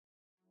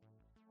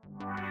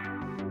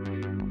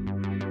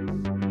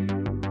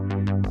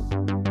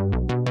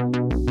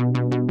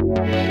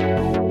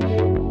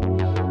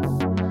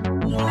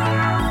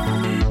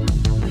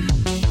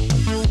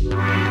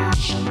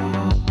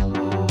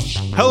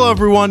Hello,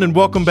 everyone, and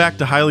welcome back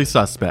to Highly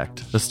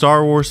Suspect, a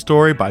Star Wars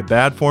story by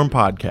Bad Form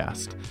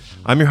Podcast.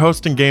 I'm your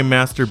host and game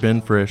master,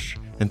 Ben Frisch,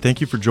 and thank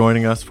you for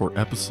joining us for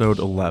episode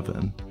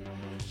 11.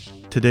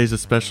 Today's a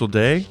special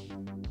day.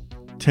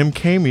 Tim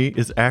Kamey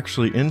is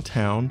actually in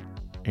town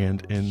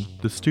and in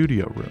the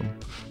studio room.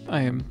 I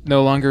am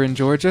no longer in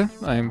Georgia.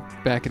 I am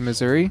back in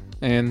Missouri,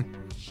 and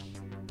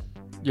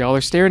y'all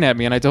are staring at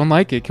me, and I don't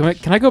like it.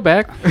 Can I go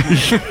back?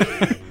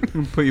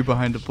 Put you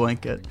behind a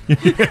blanket.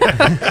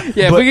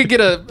 Yeah, if we could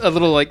get a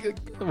little, like,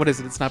 what is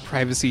it? It's not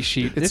privacy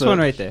sheet. It's this one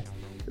right there.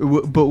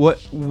 But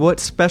what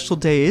special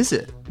day is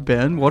it,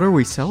 Ben? What are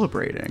we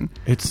celebrating?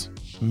 It's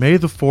May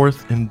the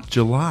 4th in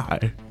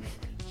July.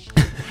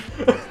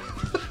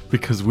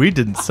 Because we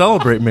didn't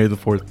celebrate May the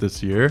 4th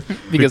this year.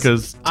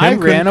 Because Tim I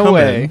ran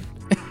away.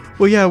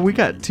 Well, yeah, we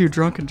got too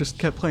drunk and just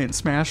kept playing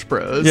Smash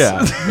Bros.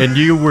 Yeah, and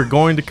you were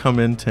going to come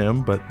in,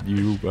 Tim, but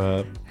you...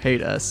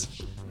 hate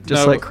us.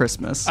 Just No, like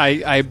Christmas.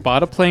 I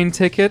bought a plane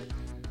ticket,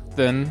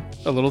 then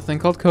a little thing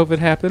called COVID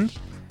happened,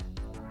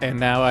 and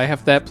now I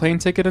have that plane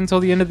ticket until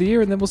the end of the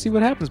year, and then we'll see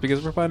what happens,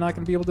 because we're probably not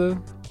going to be able to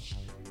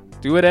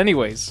do it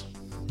anyways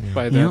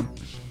by then.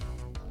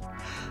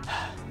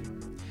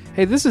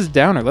 Hey, this is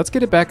Downer. Let's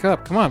get it back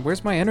up. Come on,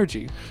 where's my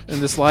energy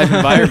in this live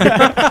environment?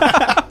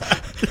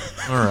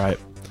 All right.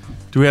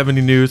 Do we have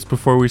any news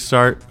before we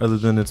start, other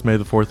than it's May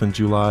the 4th in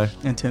July?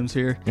 And Tim's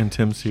here. And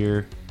Tim's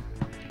here.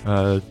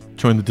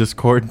 Join the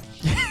Discord.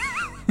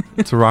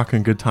 It's a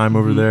rocking good time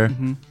over there.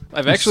 Mm-hmm.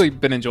 I've actually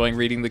been enjoying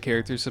reading the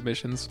character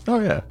submissions. Oh,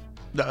 yeah.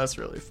 That's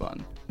really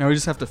fun. Now we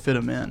just have to fit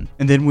them in.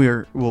 And then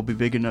we'll be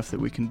big enough that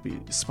we can be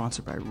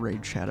sponsored by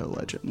Raid Shadow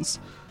Legends.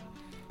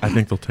 I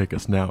think they'll take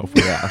us now if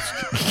we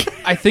ask.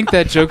 I think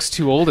that joke's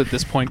too old at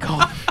this point,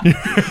 Colin.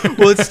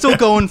 Well, it's still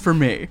going for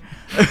me.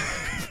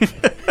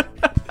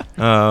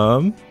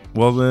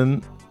 Well,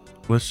 then,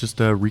 let's just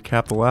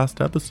recap the last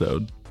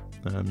episode.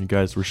 You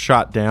guys were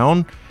shot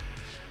down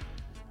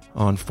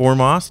on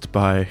Formost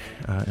by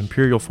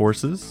Imperial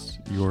forces.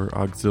 Your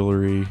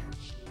auxiliary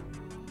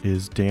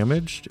is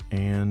damaged,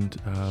 and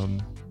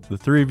the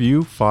three of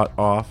you fought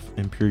off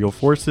Imperial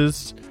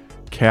forces.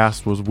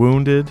 Cass was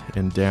wounded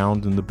and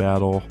downed in the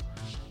battle.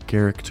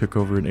 Garrick took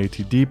over an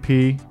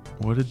ATDP.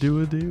 What did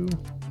Dua do?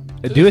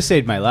 Dua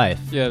saved my life.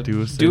 Yeah,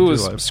 Dua saved Dua your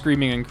was life.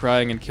 screaming and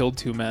crying and killed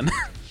two men.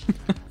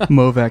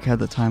 Movac had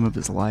the time of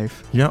his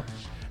life. Yep.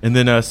 And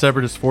then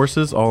Separatist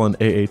forces, all in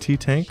AAT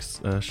tanks,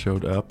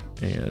 showed up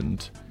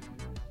and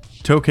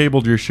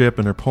tow-cabled your ship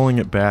and are pulling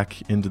it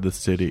back into the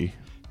city.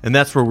 And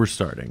that's where we're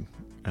starting.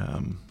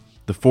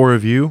 The four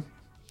of you,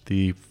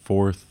 the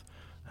fourth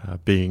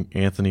being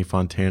Anthony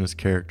Fontana's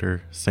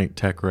character, Saint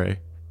Tekray,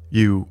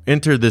 you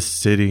enter this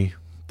city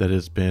that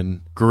has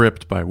been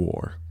gripped by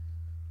war.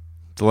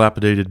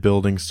 Dilapidated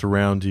buildings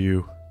surround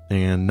you,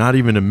 and not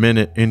even a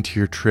minute into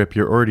your trip,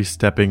 you're already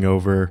stepping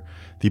over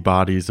the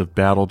bodies of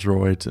battle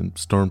droids and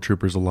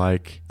stormtroopers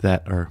alike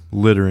that are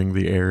littering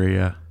the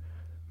area.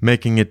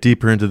 Making it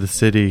deeper into the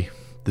city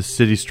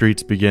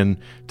streets begin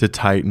to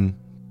tighten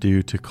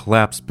due to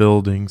collapsed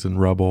buildings and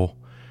rubble.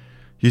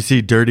 You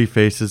see dirty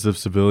faces of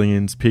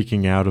civilians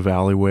peeking out of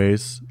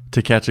alleyways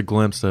to catch a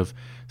glimpse of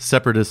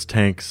Separatist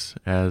tanks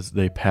as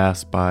they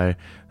pass by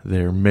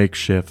their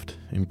makeshift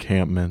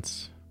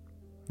encampments.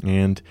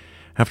 And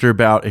after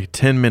about a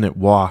 10-minute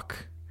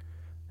walk,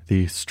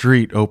 the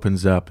street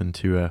opens up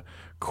into a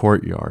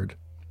courtyard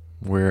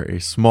where a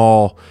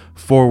small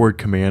forward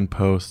command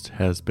post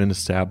has been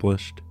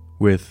established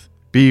with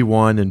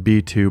B1 and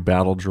B2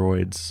 battle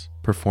droids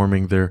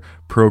performing their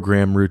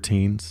program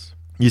routines.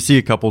 You see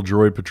a couple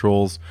droid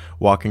patrols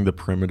walking the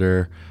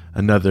perimeter,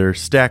 another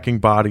stacking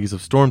bodies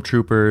of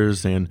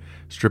stormtroopers and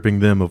stripping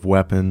them of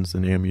weapons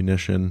and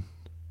ammunition.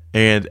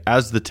 And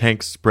as the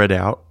tanks spread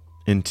out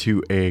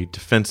into a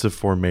defensive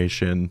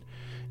formation,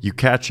 you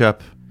catch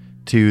up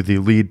to the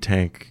lead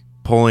tank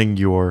pulling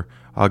your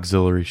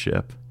auxiliary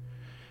ship.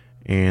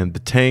 And the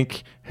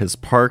tank has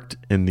parked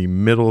in the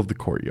middle of the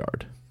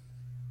courtyard.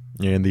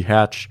 And the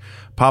hatch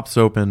pops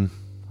open,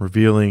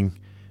 revealing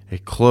a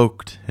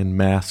cloaked and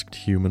masked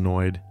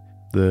humanoid.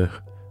 The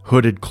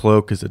hooded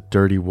cloak is a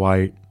dirty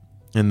white,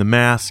 and the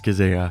mask is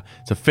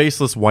it's a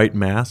faceless white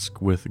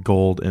mask with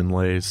gold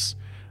inlays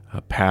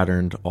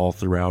patterned all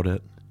throughout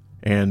it.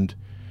 And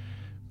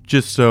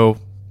just so,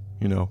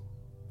 you know,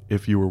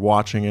 if you were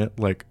watching it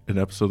like an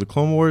episode of the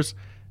Clone Wars,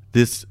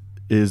 this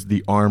is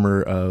the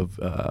armor of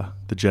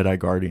the Jedi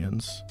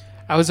Guardians.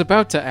 I was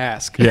about to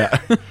ask. Yeah,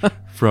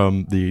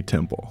 from the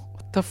temple.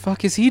 What the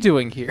fuck is he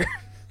doing here?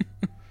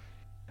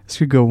 This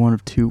could go one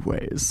of two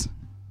ways.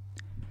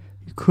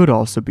 You could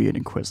also be an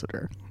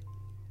Inquisitor.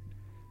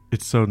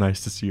 It's so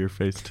nice to see your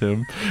face,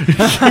 Tim.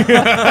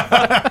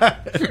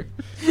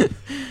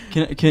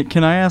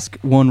 Can I ask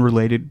one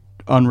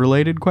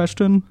unrelated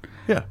question?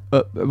 Yeah.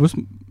 What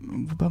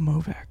about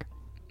Movac?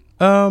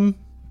 Um,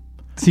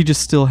 Is he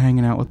just still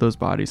hanging out with those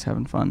bodies,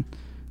 having fun?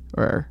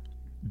 Or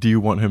do you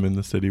want him in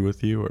the city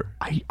with you, or?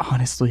 I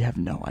honestly have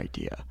no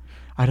idea.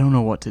 I don't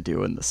know what to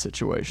do in this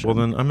situation. Well,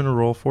 then I'm going to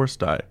roll force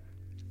die.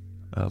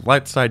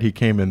 Light side, he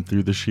came in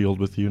through the shield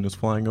with you and is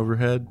flying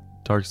overhead.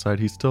 dark side.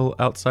 He's still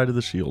outside of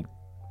the shield.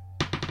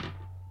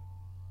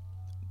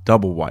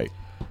 Double white.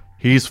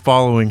 He's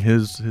following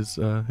his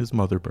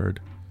mother bird.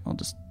 I'll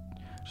just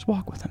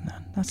walk with him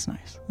then. That's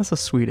nice. That's a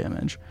sweet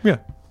image. Yeah.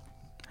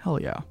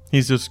 Hell yeah.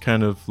 He's just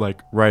kind of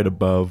like right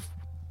above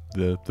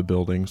the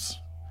buildings.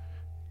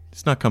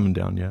 He's not coming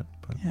down yet,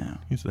 but Yeah.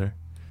 he's there.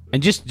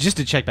 And just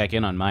to check back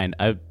in on mine,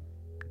 I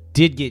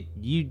did get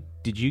you.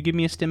 Did you give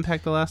me a stim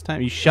pack the last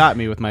time? You shot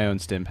me with my own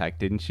stim pack,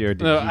 didn't you? Or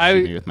did No, you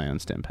shoot me with my own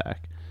stim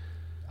pack?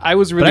 I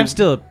was really. But I'm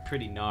still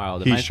pretty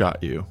gnarled. He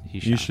shot you.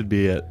 You should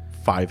be at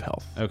 5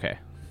 health. Okay.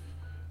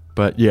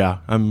 But yeah,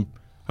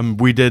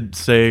 we did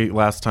say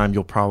last time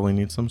you'll probably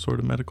need some sort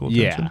of medical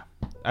attention.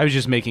 Yeah. I was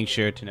just making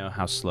sure to know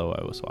how slow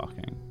I was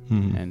walking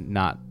and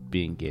not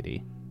being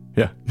giddy.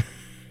 Yeah.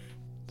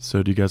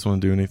 So do you guys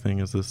want to do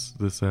anything as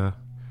this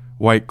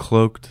white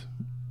cloaked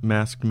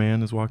masked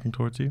man is walking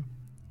towards you?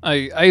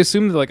 I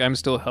assume that like I'm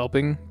still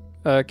helping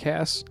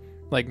Cass.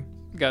 Like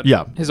got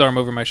his arm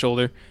over my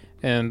shoulder,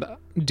 and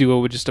Duo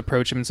would just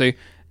approach him and say,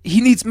 "He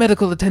needs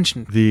medical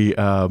attention." The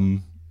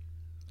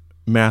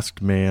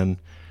masked man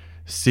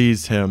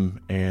sees him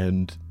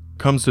and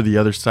comes to the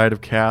other side of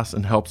Cass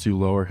and helps you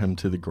lower him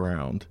to the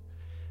ground.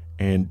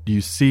 And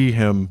you see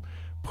him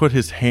put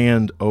his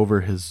hand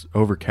over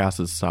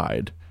Cass's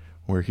side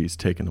where he's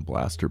taken a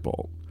blaster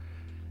bolt.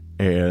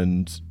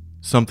 And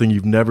something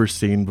you've never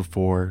seen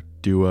before,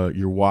 Dua,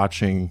 you're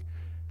watching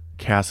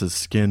Cass's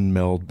skin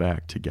meld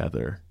back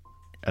together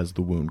as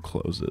the wound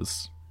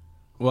closes.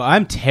 Well,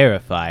 I'm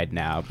terrified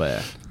now,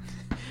 but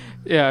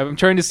Yeah, I'm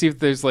trying to see if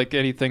there's like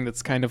anything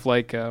that's kind of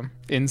like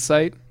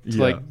insight to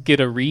like get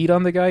a read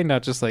on the guy,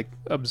 not just like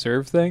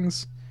observe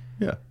things.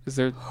 Yeah. Is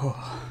there?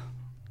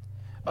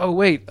 Oh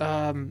wait,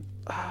 I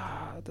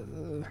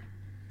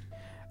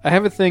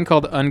have a thing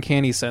called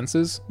Uncanny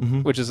Senses,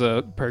 which is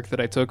a perk that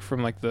I took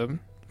from like the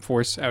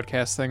Force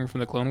Outcast thing from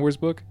the Clone Wars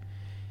book.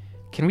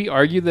 Can we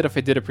argue that if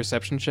I did a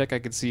perception check, I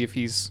could see if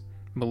he's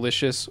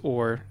malicious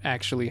or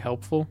actually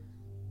helpful?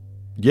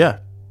 Yeah.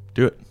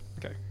 Do it.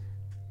 Okay.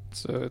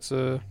 So it's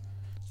a...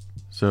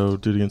 So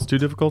do it against 2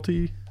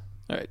 difficulty.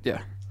 Alright,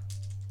 yeah.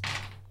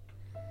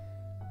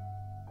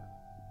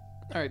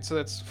 Alright, so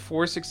that's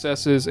 4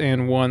 successes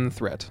and 1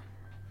 threat.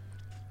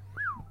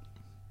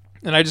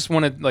 And I just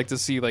wanted like to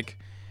see like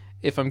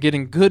if I'm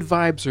getting good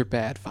vibes or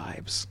bad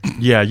vibes.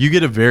 Yeah, you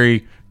get a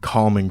very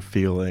calming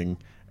feeling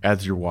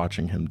as you're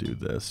watching him do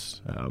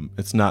this.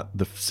 It's not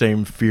the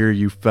same fear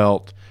you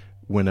felt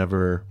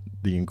whenever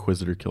the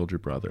Inquisitor killed your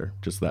brother,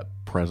 just that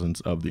presence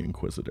of the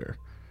Inquisitor.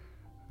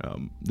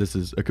 This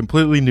is a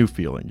completely new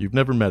feeling. You've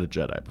never met a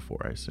Jedi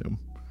before, I assume.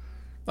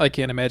 I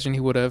can't imagine he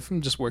would have,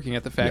 just working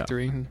at the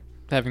factory and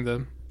having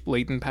the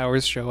latent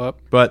powers show up.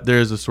 But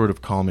there's a sort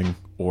of calming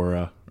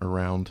aura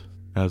around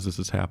as this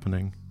is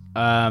happening.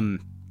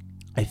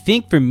 I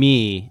think for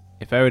me,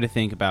 if I were to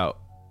think about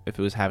if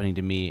it was happening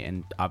to me,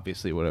 and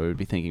obviously what I would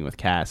be thinking with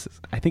Cass,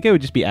 I think I would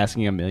just be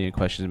asking a million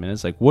questions a minute.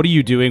 It's like, what are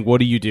you doing? What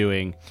are you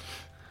doing?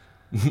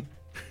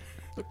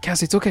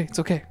 Cassie, it's okay. It's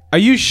okay. Are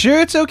you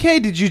sure it's okay?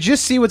 Did you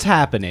just see what's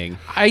happening?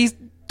 I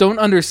don't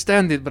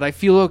understand it, but I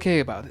feel okay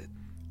about it.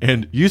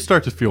 And you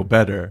start to feel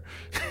better.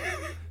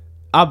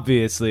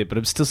 Obviously, but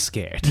I'm still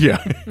scared.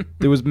 Yeah.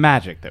 There was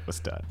magic that was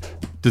done.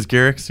 Does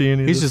Garrick see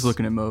any of He's this? just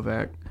looking at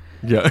Movac.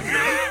 Yeah.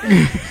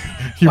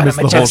 You What a missed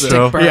the whole majestic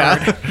show. bird.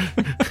 Yeah.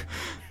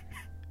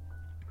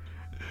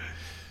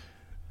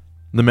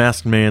 The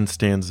masked man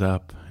stands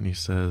up and he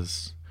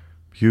says,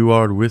 "You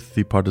are with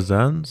the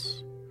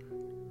partisans?"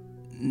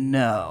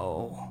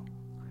 No.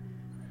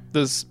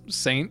 Does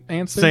Saint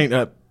answer?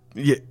 Saint,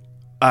 yeah,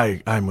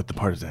 I'm with the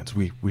partisans.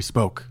 We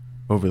spoke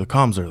over the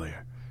comms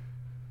earlier.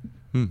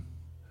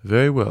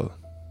 Very well.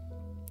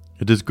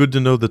 It is good to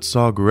know that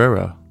Saw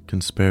Gerrera can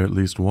spare at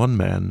least one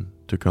man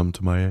to come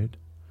to my aid.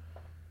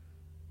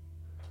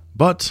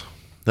 But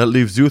that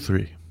leaves you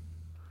 3.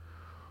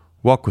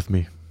 Walk with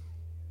me.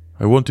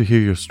 I want to hear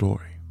your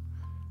story.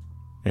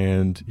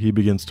 And he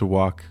begins to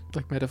walk.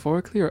 Like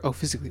metaphorically or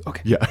physically?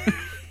 Okay. Yeah.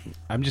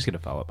 I'm just going to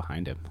follow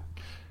behind him.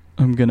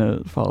 I'm going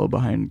to follow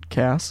behind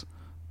Cass.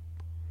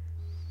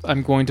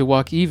 I'm going to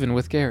walk even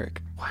with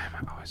Garrick. Why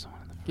am I always the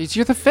one in the It's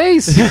you're the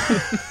face.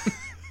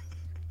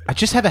 I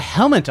just have a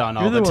helmet on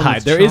all You're the the one time.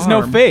 with There is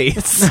no charm.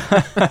 face.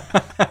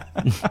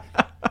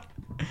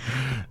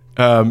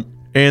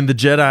 And the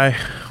Jedi,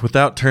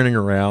 without turning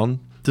around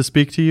to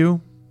speak to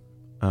you,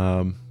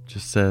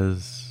 just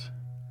says,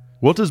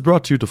 "What has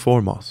brought you to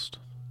Foremost?"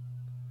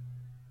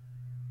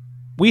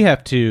 We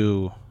have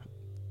to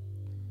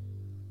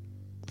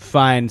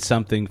find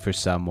something for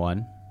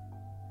someone.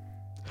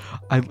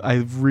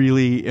 I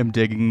really am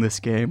digging this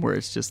game where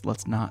it's just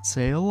let's not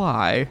say a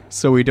lie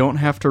so we don't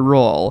have to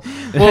roll.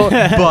 well,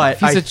 But if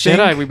he's I a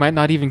Jedi, think- we might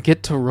not even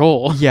get to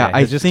roll. Yeah, Yeah, I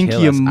he'll just think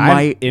kill you us. I'm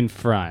might. in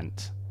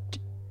front.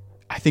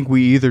 I think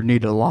we either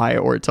need to lie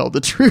or tell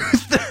the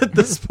truth at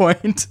this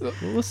point.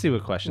 We'll see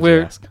what questions Where-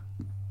 we ask.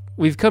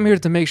 We've come here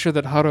to make sure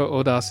that Haro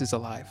Odas is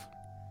alive.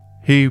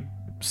 He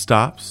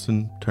stops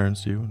and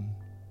turns to you. And,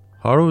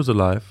 "Haru is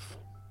alive.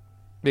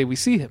 May we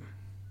see him?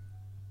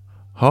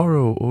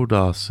 Haro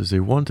Odas is a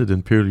wanted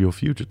Imperial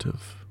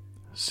fugitive.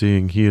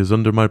 Seeing he is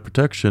under my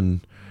protection,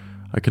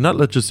 I cannot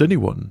let just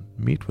anyone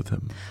meet with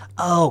him.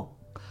 Oh,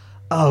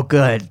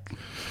 good.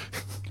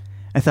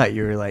 I thought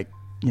you were like,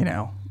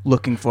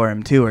 looking for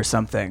him too or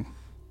something.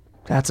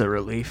 That's a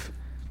relief.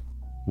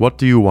 What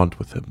do you want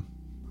with him?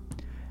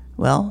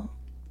 Well,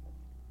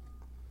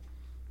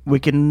 we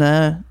can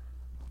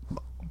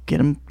get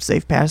him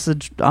safe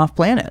passage off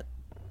planet.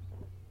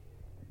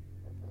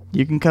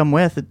 You can come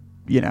with,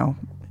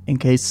 in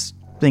case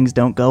things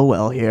don't go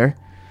well here.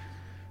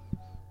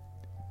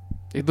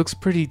 It looks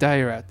pretty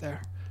dire out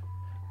there.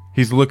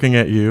 He's looking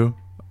at you.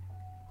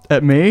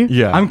 At me?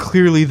 Yeah. I'm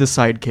clearly the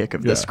sidekick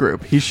of this Yeah.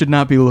 group. He should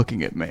not be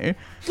looking at me.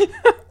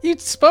 You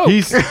spoke.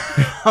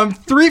 I'm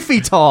 3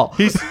 feet tall.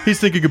 He's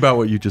thinking about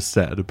what you just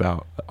said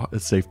about a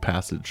safe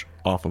passage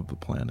off of the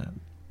planet.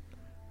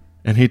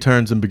 And he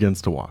turns and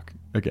begins to walk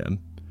again.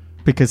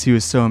 Because he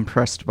was so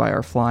impressed by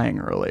our flying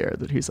earlier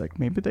that he's like,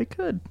 maybe they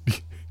could.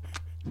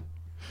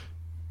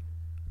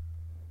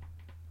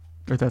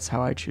 Or that's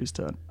how I choose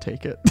to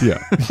take it.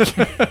 Yeah.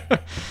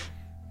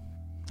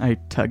 I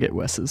tug at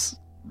Wes's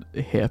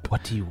hip.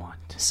 What do you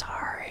want?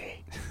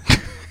 Sorry.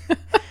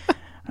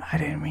 I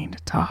didn't mean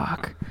to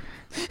talk.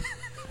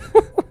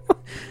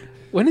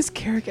 When has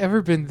Carrick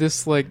ever been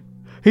this,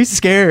 He's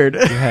scared.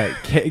 Yeah,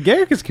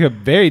 Garrick has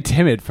become very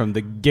timid from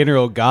the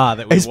general god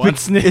that we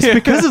once knew. It's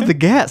because of the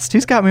guest.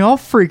 He's got me all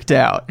freaked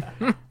out.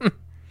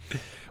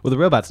 Well, the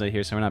robot's not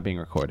here, so we're not being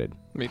recorded.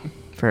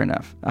 Fair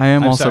enough.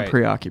 I'm also sorry.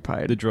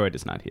 preoccupied. The droid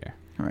is not here.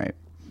 Right.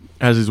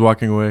 As he's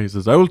walking away, he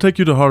says, I will take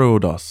you to Haro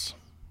Odas,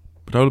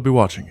 but I will be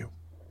watching you.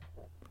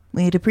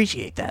 We'd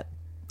appreciate that.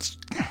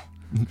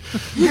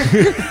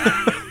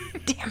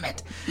 Damn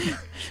it.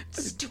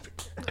 Stupid.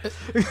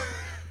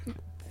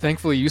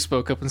 Thankfully, you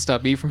spoke up and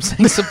stopped me from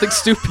saying something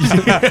stupid.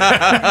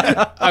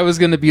 I was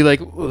going to be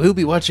like, well, he'll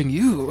be watching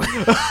you.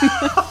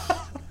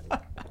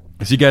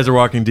 As you guys are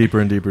walking deeper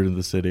and deeper into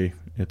the city,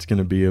 it's going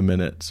to be a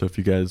minute. So if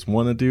you guys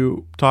want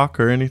to talk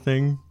or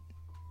anything,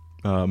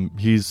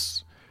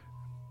 he's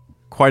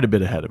quite a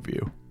bit ahead of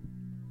you.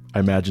 I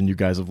imagine you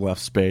guys have left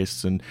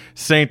space, and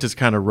Saint is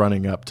kind of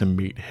running up to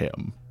meet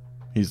him.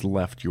 He's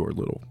left your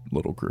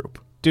little group.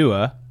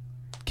 Dua,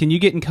 can you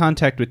get in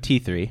contact with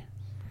T3?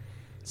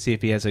 See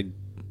if he has a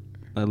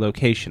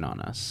location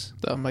on us.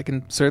 I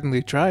can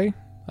certainly try.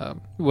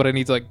 What I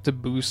need to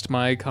boost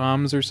my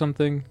comms or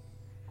something?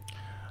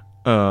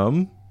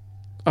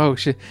 Oh,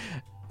 shit.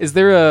 Is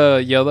there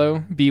a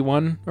yellow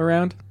B1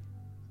 around?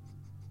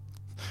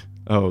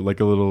 Oh, like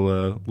a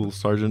little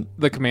sergeant?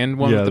 The command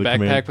one Yeah, with the the backpack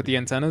command. with the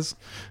antennas?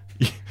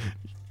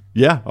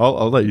 Yeah,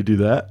 I'll let you do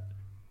that.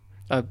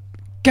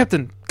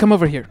 Captain, come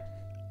over here.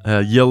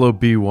 Yellow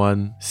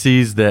B1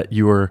 sees that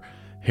you are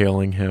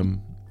hailing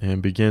him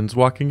and begins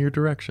walking your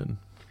direction.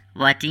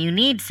 What do you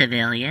need,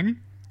 civilian?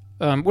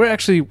 We're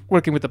actually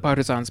working with the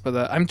partisans, but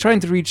I'm trying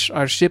to reach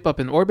our ship up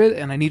in orbit,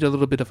 and I need a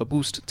little bit of a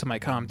boost to my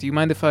comm. Do you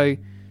mind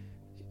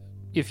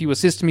if you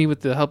assist me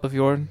with the help of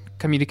your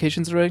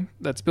communications array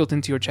that's built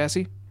into your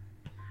chassis?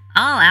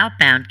 All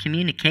outbound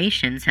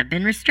communications have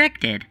been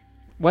restricted.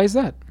 Why is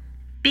that?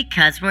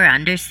 Because we're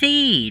under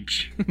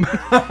siege.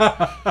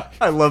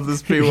 I love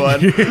this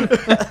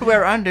P1.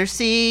 We're under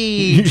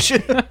siege.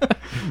 I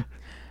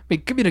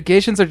mean,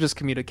 communications are just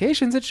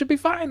communications. It should be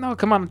fine. Oh,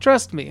 come on,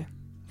 trust me.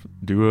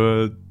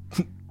 Do a...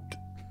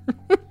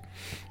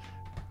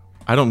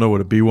 I don't know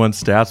what a B1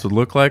 stats would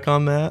look like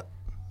on that.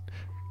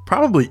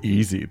 Probably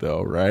easy,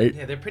 though, right?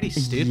 Yeah, they're pretty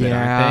stupid,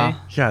 Yeah.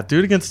 aren't Yeah, do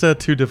it against a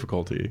 2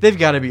 difficulty. They've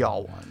got to be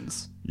all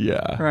ones.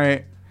 Yeah.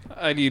 Right.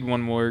 I need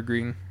one more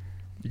green.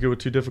 You go with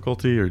 2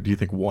 difficulty, or do you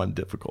think 1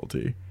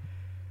 difficulty?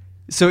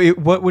 So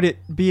what would it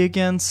be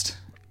against?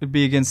 It'd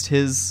be against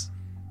his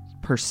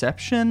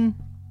perception?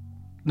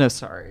 No,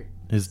 sorry.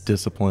 His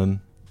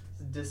discipline.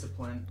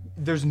 Discipline.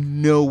 There's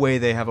no way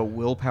they have a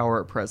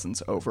willpower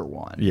presence over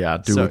 1. Yeah,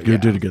 do So, it. Do yeah.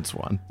 it against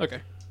 1.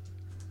 Okay.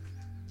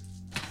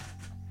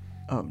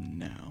 Oh,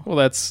 no. Well,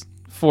 that's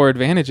 4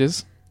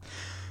 advantages.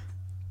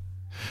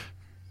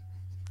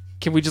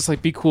 Can we just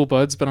be cool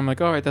buds? But I'm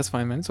like, all right, that's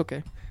fine, man. It's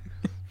okay.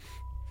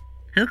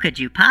 Who could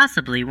you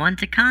possibly want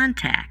to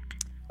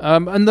contact?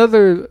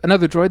 Another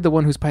droid, the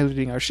one who's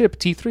piloting our ship,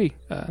 T3.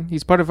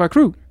 He's part of our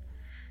crew.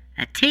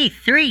 A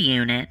T3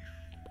 unit?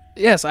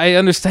 Yes, I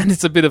understand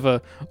it's a bit of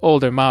a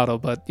older model,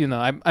 but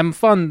I'm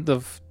fond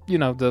of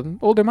the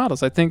older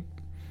models. I think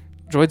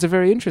droids are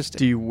very interesting.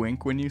 Do you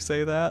wink when you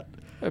say that?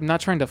 I'm not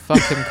trying to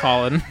fuck him,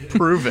 Colin.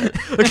 Prove it.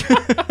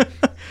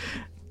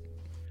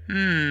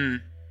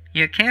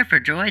 Your care for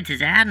droids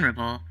is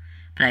admirable,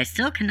 but I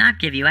still cannot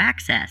give you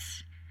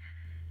access.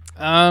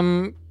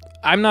 I'm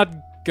not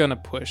gonna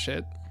push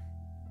it.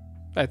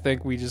 I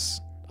think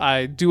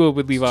Dua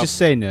would leave off. Just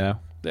say no.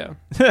 Yeah.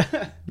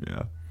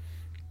 Yeah.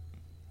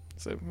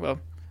 So, well,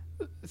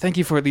 thank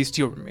you for at least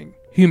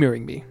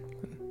humoring me.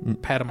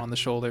 Pat him on the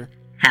shoulder.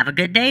 Have a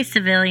good day,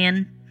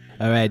 civilian.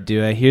 All right,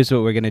 Dua, here's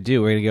what we're going to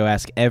do. We're going to go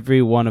ask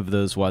every one of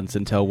those ones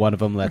until one of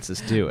them lets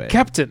us do it.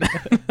 Captain!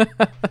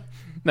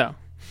 No.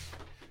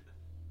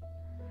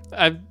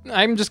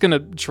 I'm just gonna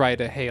try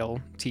to hail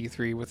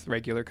T3 with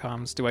regular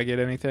comms. Do I get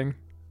anything?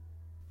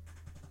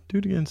 Do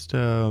it against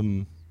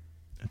a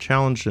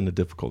challenge and a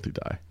difficulty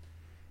die.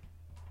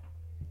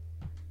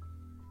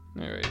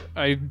 All right.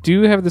 I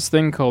do have this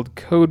thing called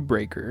Code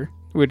Breaker,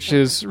 which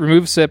is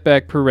remove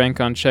setback per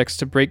rank on checks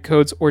to break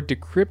codes or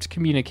decrypt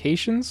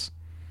communications,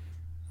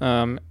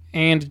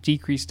 and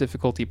decrease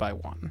difficulty by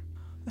 1.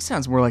 That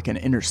sounds more like an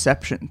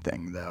interception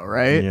thing, though,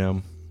 right? Yeah,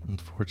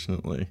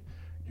 unfortunately.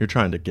 You're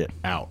trying to get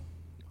out.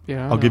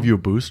 Yeah, I'll give you a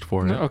boost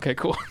for it. Okay,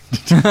 cool.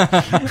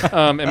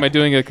 Am I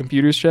doing a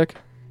computers check?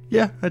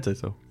 Yeah, I'd say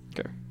so.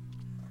 Okay.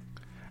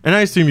 And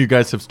I assume you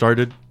guys have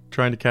started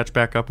trying to catch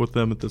back up with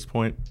them at this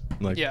point?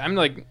 Like, Yeah, I'm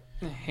like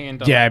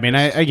hand on. Yeah, I mean,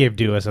 I gave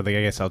Dua something.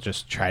 I guess I'll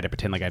just try to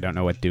pretend like I don't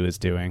know what Dua's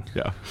doing.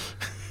 Yeah.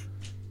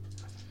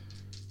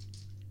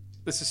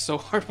 This is so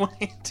hard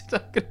one-handed.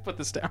 I'm gonna put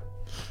this down.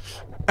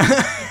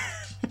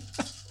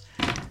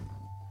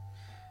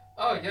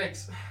 Oh,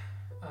 yikes.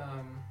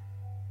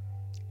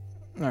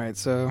 All right,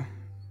 so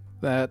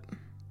that.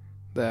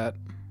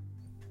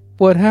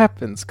 What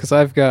happens? Because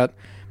I've got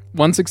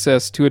 1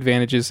 success, 2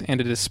 advantages, and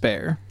a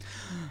despair.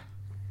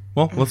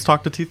 Well, let's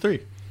talk to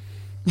T3.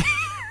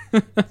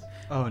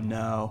 Oh,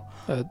 no.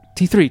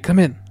 T3, come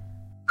in.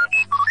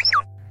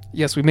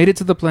 Yes, we made it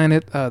to the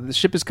planet. The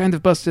ship is kind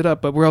of busted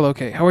up, but we're all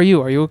okay. How are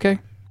you? Are you okay?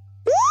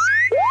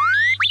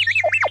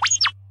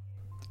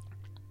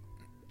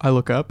 I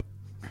look up.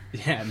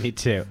 Yeah, me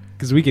too.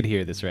 Because we could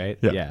hear this, right?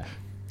 Yeah.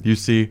 You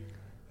see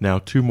now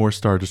 2 more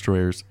Star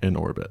Destroyers in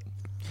orbit.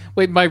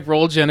 Wait, my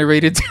roll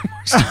generated 2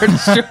 more Star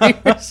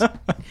Destroyers?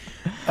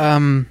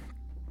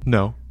 No.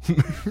 All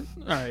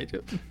right.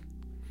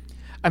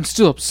 I'm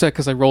still upset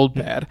because I rolled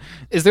bad.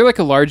 Is there like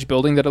a large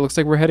building that it looks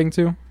like we're heading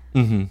to?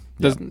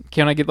 Mm-hmm.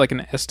 Can I get like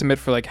an estimate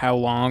for like how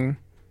long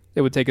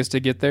it would take us to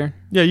get there?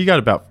 Yeah, you got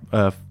about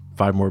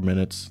 5 more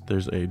minutes.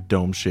 There's a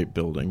dome-shaped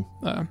building.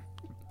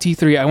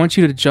 T3, I want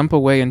you to jump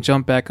away and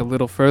jump back a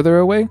little further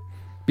away.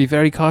 Be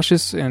very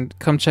cautious and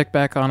come check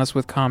back on us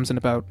with comms in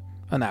about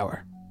an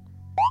hour.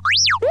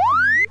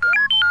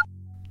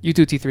 You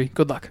too, T3.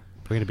 Good luck.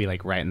 We're going to be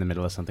like right in the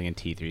middle of something and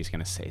T3 is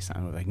going to say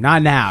something. We're like,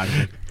 not now. He's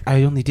like,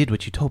 I only did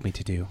what you told me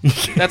to do.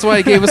 That's why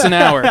it gave us an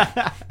hour.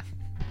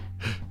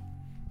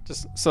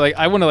 Just so like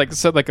I want to like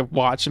set like a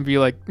watch and be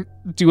like,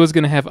 Dua's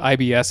going to have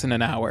IBS in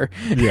an hour.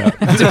 Yeah.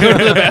 To go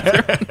to the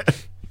bathroom.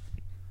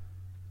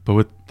 But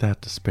with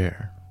that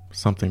despair,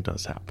 something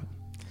does happen.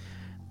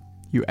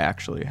 You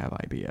actually have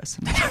IBS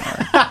in the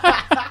hour.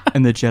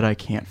 And the Jedi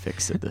can't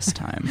fix it this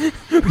time.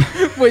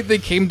 Wait, they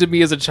came to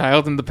me as a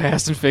child in the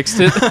past and fixed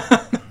it?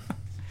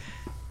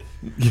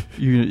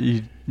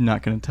 You're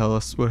not going to tell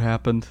us what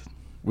happened?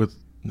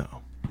 No.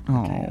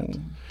 Oh,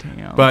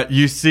 damn. But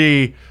you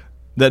see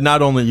that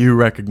not only you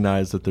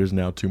recognize that there's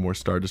now 2 more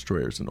Star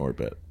Destroyers in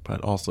orbit, but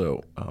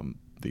also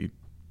the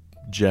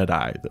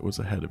Jedi that was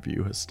ahead of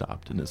you has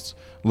stopped and is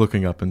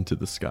looking up into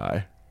the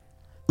sky.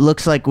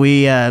 Looks like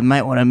we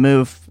might want to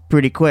move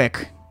pretty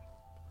quick.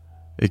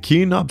 A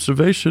keen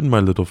observation, my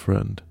little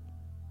friend.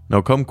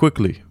 Now come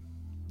quickly.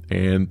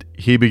 And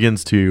he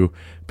begins to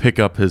pick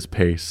up his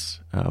pace,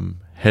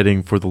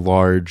 heading for the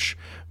large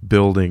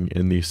building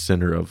in the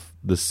center of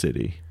the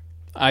city.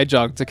 I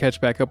jogged to catch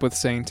back up with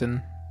Saint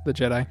and the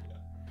Jedi.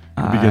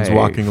 He begins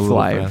walking a little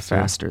fly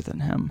faster. than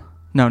him.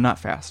 No, not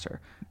faster.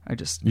 I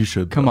just You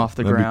should come though. off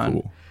the That'd be ground.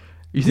 cool.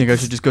 You think I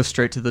should just go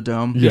straight to the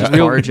dome? Yeah. Just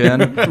barge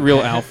in?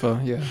 Real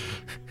alpha, yeah.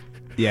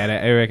 Yeah,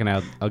 I reckon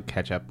I'll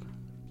catch up.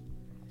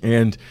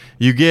 And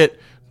you get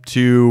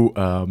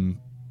to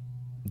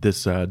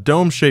this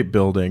dome-shaped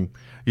building.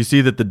 You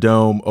see that the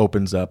dome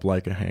opens up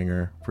like a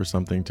hangar for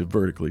something to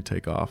vertically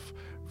take off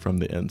from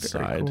the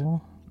inside. Very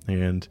cool.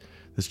 And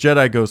this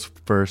Jedi goes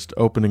first,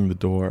 opening the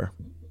door.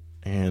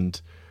 And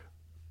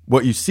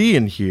what you see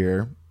in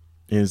here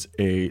is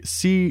a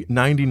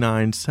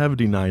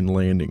C-9979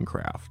 landing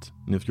craft.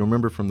 And if you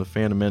remember from the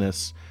Phantom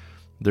Menace,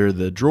 they're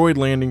the droid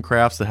landing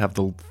crafts that have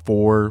the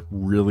 4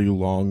 really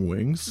long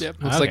wings.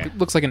 Yep. Okay.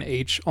 Looks like an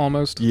H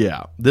almost.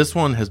 Yeah, this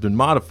one has been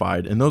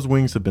modified, and those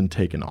wings have been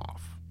taken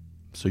off.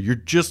 So you're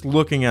just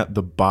looking at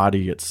the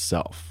body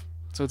itself.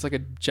 So it's like a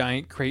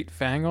giant crate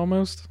fang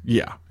almost.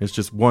 Yeah, it's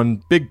just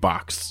one big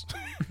box,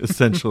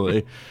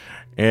 essentially.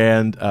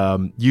 And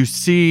you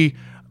see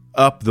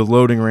up the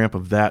loading ramp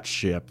of that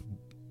ship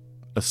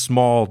a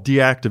small,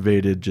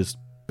 deactivated just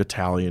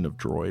battalion of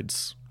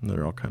droids. And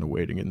they're all kind of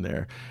waiting in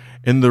there.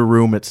 In the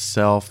room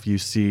itself, you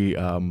see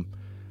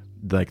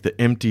like the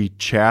empty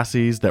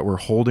chassis that were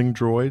holding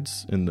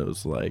droids in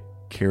those like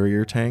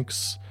carrier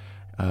tanks.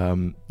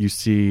 You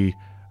see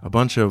a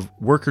bunch of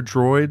worker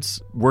droids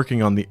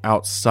working on the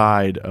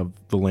outside of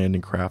the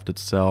landing craft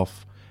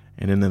itself.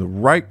 And in the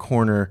right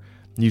corner,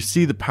 you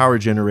see the power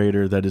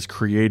generator that is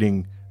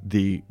creating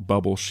the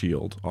bubble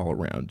shield all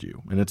around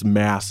you. And it's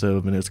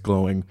massive and it's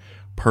glowing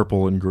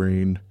purple and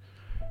green.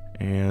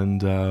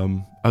 And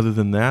other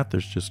than that,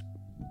 there's just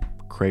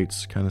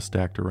crates kind of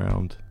stacked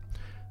around.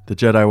 The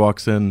Jedi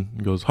walks in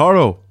and goes,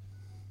 "Haro,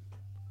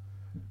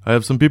 I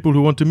have some people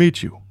who want to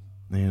meet you."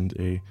 And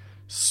a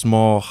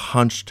small,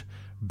 hunched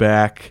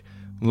back,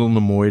 little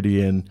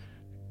Nemoidian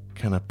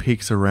kind of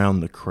peeks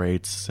around the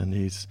crates, and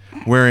he's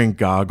wearing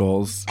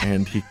goggles,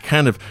 and he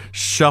kind of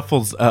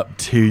shuffles up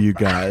to you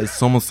guys.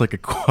 It's almost like a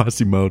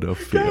Quasimodo I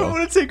feel.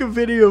 want to take a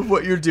video of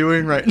what you're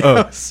doing right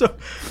now. So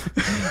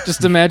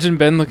Just imagine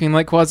Ben looking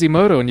like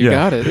Quasimodo, and you Yeah.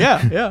 got it.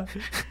 yeah.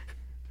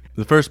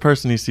 The first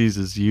person he sees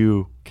is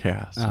you,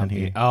 Cass, Oh, and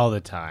he, all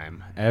the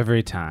time,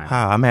 every time.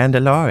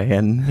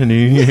 Mandalorian, and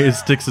he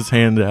sticks his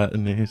hand out,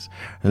 and he's,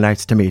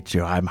 nice to meet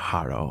you, I'm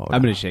Haro.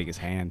 I'm gonna shake his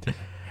hand.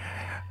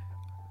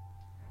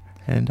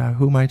 And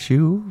who might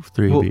you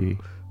three Well, be?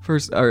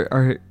 First,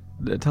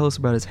 tell us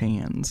about his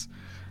hands.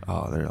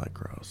 Oh, they're like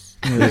gross.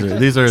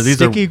 These are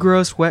Sticky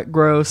gross, wet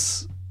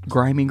gross,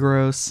 grimy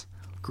gross.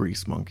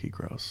 grease monkey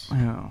gross.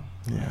 Oh,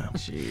 Yeah.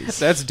 jeez.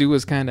 That's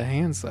Dua's kind of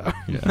hands, though.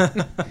 Yeah.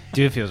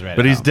 Dude feels right.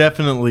 But he's out.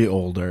 definitely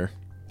older.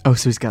 Oh,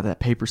 so he's got that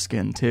paper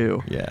skin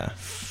too. Yeah.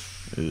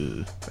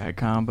 Ugh. Bad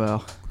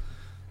combo.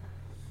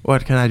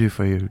 What can I do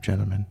for you,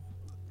 gentlemen?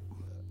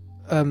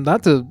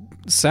 Not to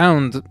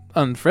sound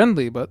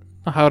unfriendly, but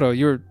Haro,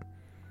 you're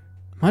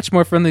much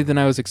more friendly than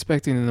I was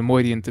expecting the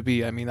Nemoidian to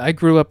be. I mean, I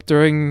grew up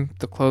during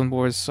the Clone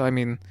Wars, so I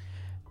mean,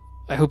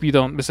 I hope you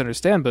don't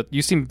misunderstand, but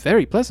you seem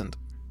very pleasant.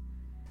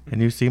 And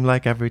you seem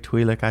like every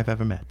Twi'lek I've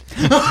ever met.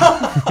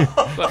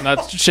 But I'm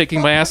not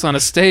shaking my ass on a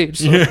stage.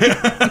 So.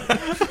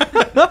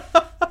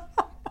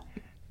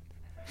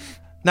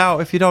 Now,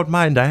 if you don't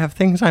mind, I have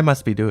things I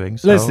must be doing.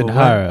 So Listen,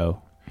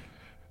 Haro.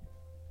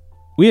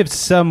 We have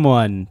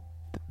someone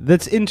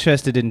that's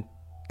interested in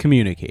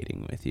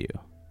communicating with you.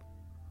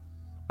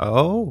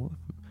 Oh.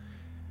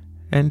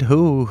 And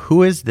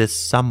who is this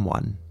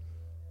someone?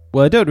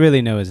 Well, I don't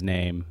really know his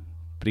name,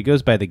 but he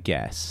goes by the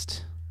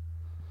Guest.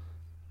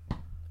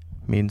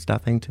 Means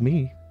nothing to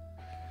me.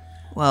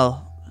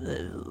 Well,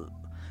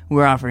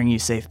 we're offering you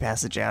safe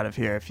passage out of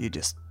here if you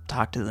just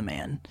talk to the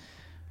man.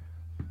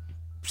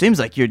 Seems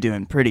like you're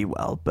doing pretty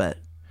well, but,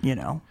 you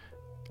know,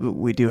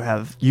 we do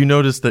have... You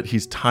notice that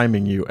he's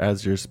timing you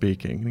as you're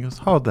speaking. And he goes,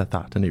 hold that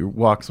thought. And he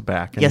walks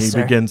back and Yes, he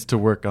sir. begins to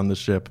work on the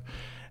ship.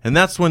 And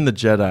that's when the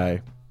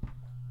Jedi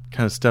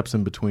kind of steps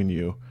in between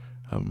you.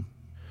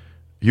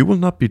 You will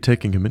not be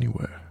taking him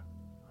anywhere.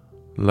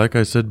 Like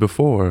I said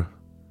before,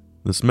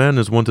 this man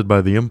is wanted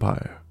by the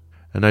Empire,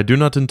 and I do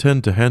not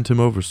intend to hand him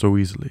over so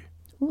easily.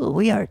 Well,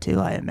 we are too,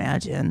 I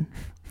imagine.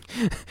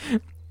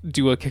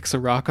 Dua kicks a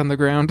rock on the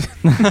ground.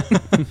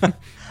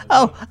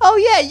 Oh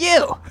yeah,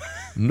 you!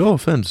 No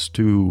offense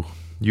to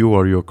you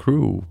or your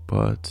crew,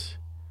 but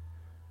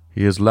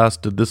he has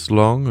lasted this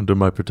long under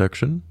my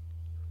protection.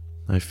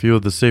 I feel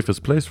the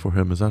safest place for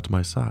him is at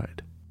my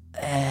side.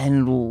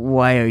 And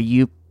why are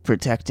you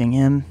protecting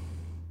him?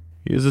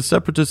 He is a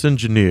separatist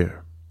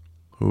engineer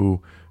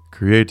who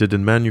created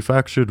and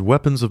manufactured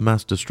weapons of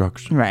mass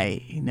destruction.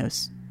 Right, he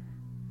knows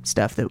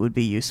stuff that would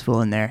be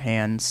useful in their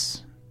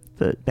hands,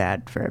 but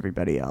bad for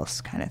everybody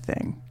else kind of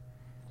thing.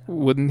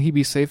 Wouldn't he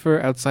be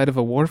safer outside of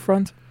a war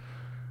front?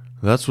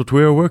 That's what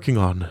we are working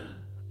on.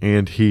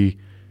 And he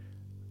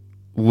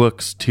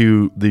looks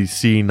to the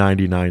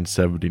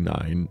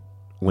C-9979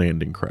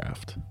 landing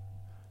craft.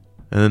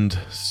 And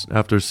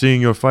after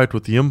seeing your fight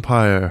with the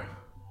Empire,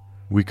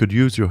 we could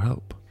use your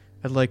help.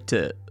 I'd like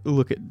to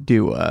look at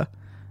Dua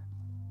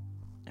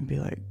and be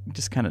like,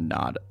 just kind of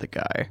nod at the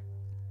guy.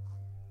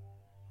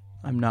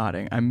 I'm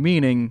nodding. I'm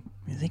meaning,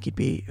 I think he'd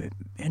be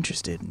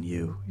interested in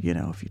you, you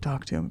know, if you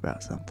talk to him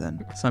about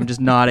something. So I'm just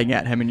nodding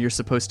at him, and you're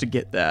supposed to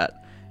get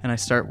that. And I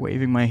start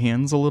waving my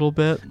hands a little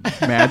bit.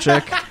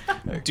 Magic.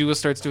 Dua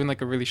starts doing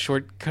like a really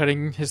short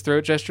cutting his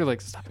throat gesture,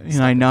 like stop it.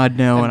 And I nod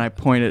no, and I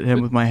point at him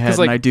with my head,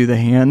 like, and I do the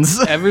hands.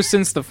 Ever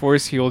since the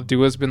Force healed,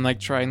 Dua's been like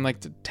trying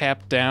like to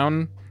tap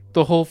down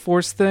the whole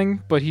Force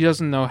thing, but he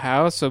doesn't know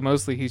how, so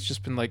mostly he's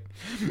just been like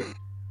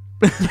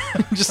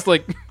just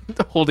like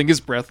holding his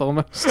breath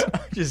almost.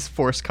 Just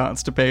force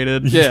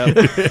constipated. Yeah.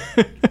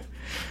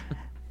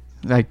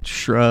 I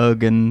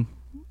shrug and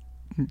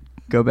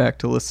go back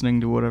to listening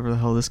to whatever the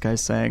hell this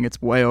guy's saying.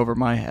 It's way over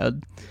my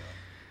head.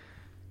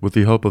 With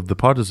the help of the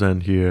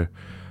partisan here,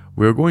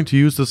 we are going to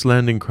use this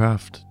landing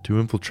craft to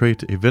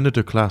infiltrate a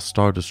Venator-class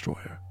Star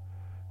Destroyer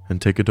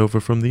and take it over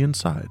from the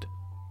inside.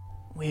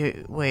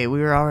 Wait, we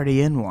were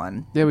already in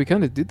one. Yeah, we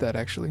kind of did that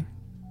actually.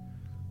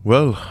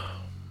 Well,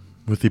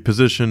 with the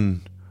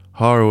position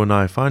Haro and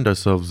I find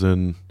ourselves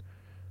in,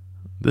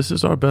 this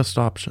is our best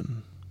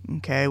option.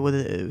 Okay,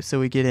 so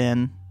we get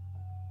in.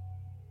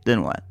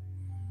 Then what?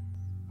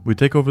 We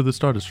take over the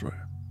Star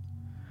Destroyer.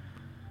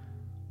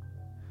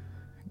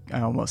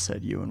 I almost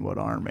said you and what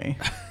army.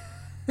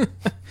 We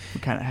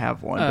kind of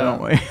have one,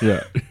 don't we?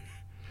 Yeah.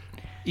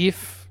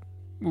 If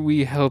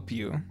we help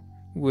you,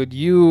 would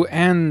you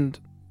and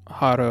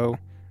Haro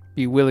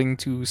be willing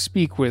to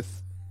speak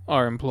with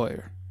our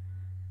employer,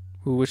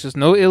 who wishes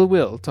no ill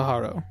will to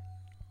Haro,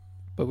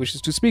 but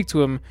wishes to speak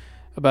to him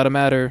about a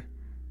matter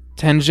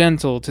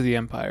tangential to the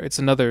Empire? It's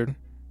another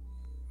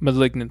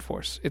malignant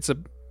force. It's a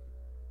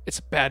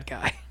bad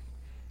guy.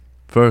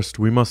 First,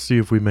 we must see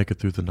if we make it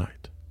through the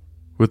night.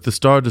 With the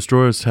Star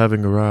Destroyers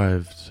having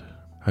arrived,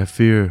 I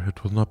fear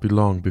it will not be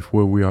long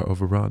before we are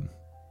overrun.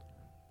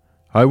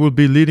 I will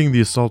be leading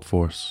the assault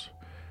force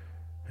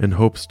in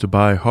hopes to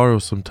buy Haro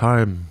some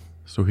time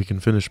so he can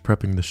finish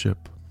prepping the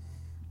ship.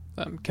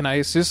 Can I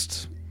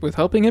assist with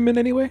helping him in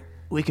any way?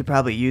 We could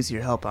probably use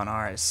your help on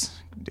ours.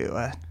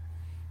 Dua.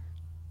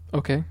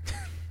 Okay.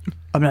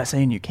 I'm not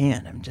saying you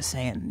can. I'm just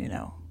saying,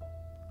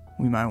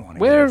 we might want to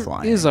Where get it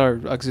flying. is our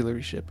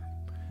auxiliary ship?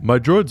 My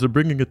droids are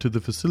bringing it to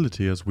the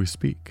facility as we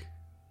speak.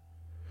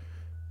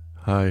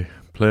 I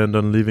planned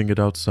on leaving it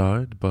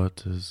outside,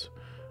 but as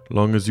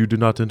long as you do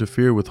not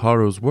interfere with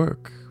Haro's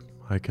work,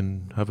 I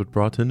can have it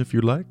brought in if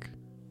you like.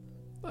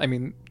 I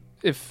mean,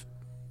 if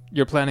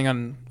you're planning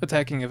on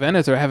attacking a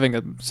Venator, having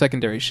a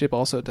secondary ship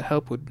also to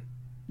help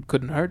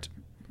couldn't hurt.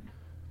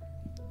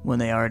 When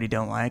they already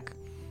don't like.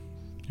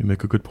 You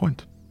make a good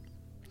point.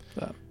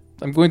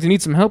 I'm going to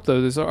need some help,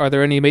 though. Are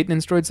there any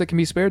maintenance droids that can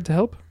be spared to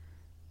help?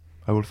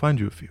 I will find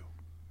you a few.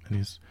 And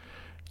he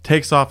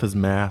takes off his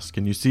mask,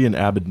 and you see an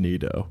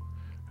Abednedo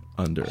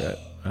under it.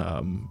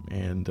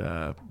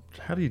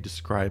 How do you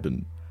describe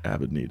an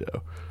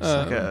Abednedo?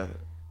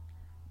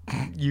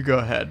 You go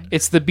ahead.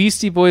 It's the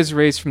Beastie Boys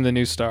race from the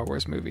new Star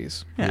Wars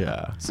movies.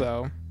 Yeah.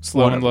 So,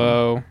 Slow and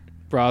Low,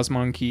 Braz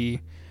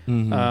Monkey,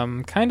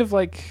 kind of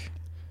like,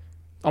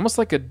 almost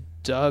like a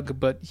Doug,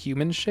 but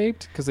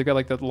human-shaped, because they've got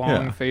like that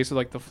long face with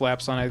like the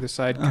flaps on either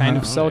side, kind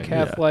of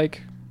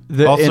Cellcath-like.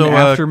 Also, in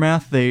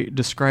Aftermath, they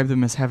describe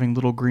them as having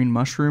little green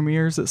mushroom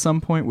ears at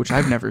some point, which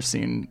I've never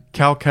seen.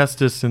 Cal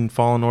Kestis in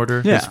Fallen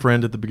Order, Yeah. his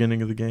friend at the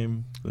beginning of the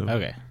game. So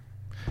Okay.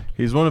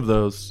 he's one of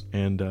those,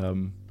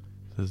 and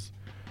says,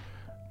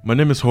 "My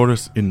name is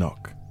Horus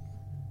Enoch.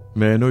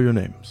 May I know your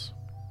names?"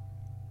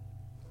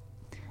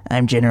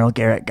 I'm General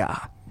Garrett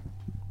Gah.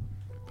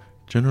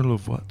 General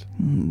of what?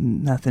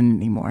 Nothing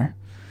anymore.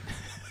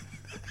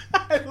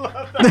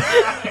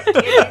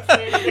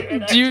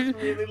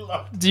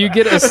 Do you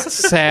get a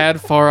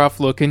sad, far-off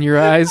look in your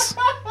eyes?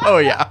 Oh,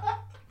 yeah.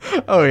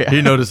 Oh, yeah.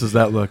 He notices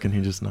that look, and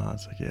he just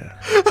nods. Like, yeah.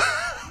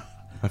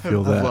 I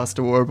feel I've that. lost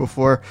a war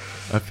before.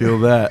 I feel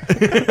that.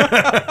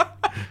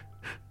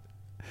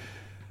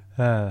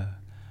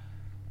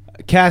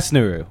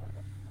 Casnaru.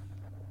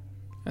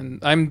 And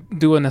I'm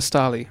Dua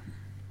Nastali.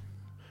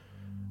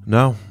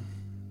 Now,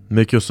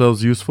 make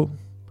yourselves useful.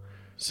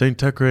 Saint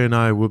Tekre and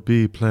I will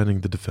be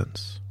planning the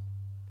defense.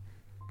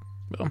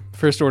 Well,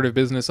 first order of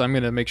business, I'm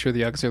going to make sure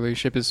the auxiliary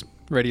ship is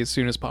ready as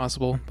soon as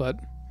possible, but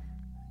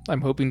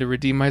I'm hoping to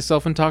redeem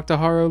myself and talk to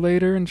Haro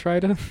later and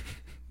try to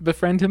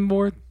befriend him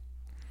more.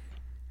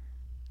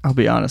 I'll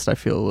be honest, I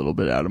feel a little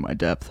bit out of my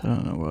depth. I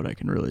don't know what I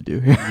can really do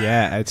here.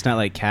 Yeah, it's not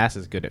like Cass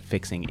is good at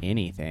fixing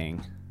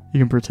anything.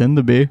 You can pretend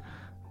to be.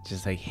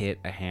 Just like hit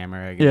a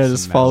hammer against Yeah, some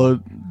just metal. follow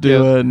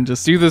Dua and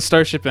just... Do the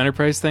Starship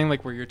Enterprise thing,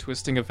 like where you're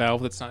twisting a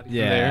valve that's not even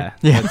Yeah, there.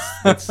 Yeah.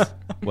 that's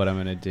what I'm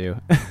gonna do.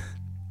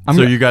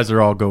 So you guys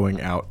are all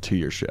going out to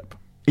your ship.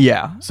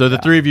 Yeah. So the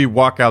three of you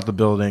walk out the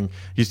building.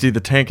 You see the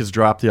tank has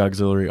dropped the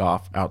auxiliary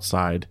off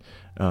outside,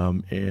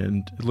 and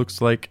it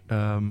looks like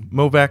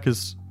Movac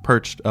is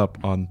perched up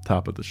on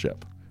top of the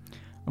ship.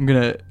 I'm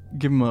gonna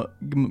give him a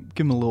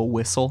little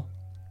whistle.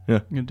 Yeah.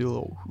 I'm gonna do a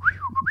little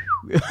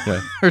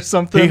Yeah. or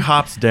something. He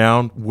hops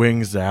down,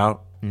 wings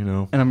out,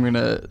 and I'm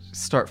gonna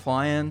start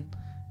flying.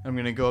 I'm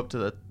gonna go up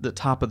to the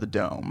top of the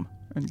dome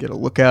and get a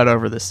look out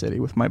over the city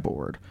with my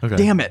board. Okay.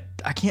 Damn it!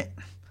 I can't.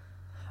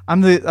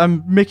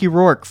 I'm Mickey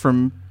Rourke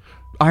from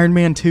Iron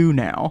Man 2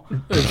 now.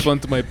 Have fun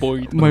to my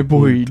boy. My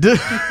board.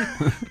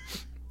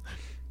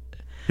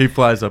 he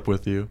flies up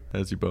with you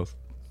as you both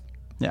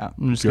Yeah,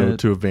 I'm just go gonna.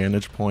 to a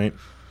vantage point.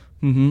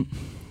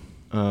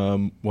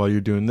 Mm-hmm. While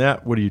you're doing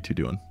that, what are you two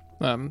doing?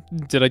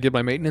 Did I get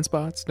my maintenance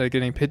bots? Did I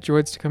get any pit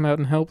droids to come out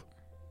and help?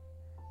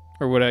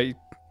 Or would I,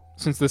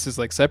 since this is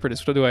like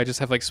separatist, do I just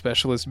have like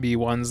specialist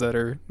B1s that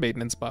are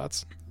maintenance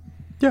bots?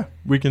 Yeah,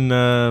 we can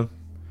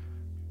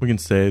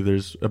say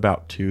there's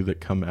about 2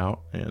 that come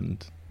out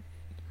and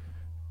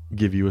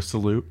give you a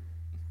salute.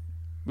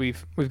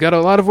 We've got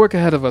a lot of work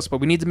ahead of us, but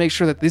we need to make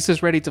sure that this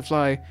is ready to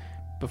fly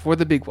before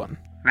the big one.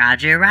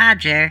 Roger,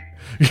 Roger.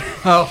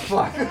 Oh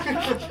fuck!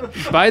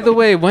 By the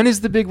way, when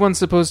is the big one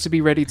supposed to be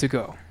ready to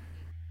go?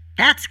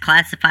 That's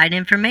classified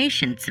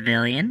information,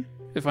 civilian.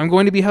 If I'm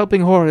going to be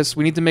helping Horus,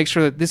 we need to make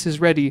sure that this is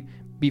ready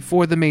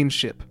before the main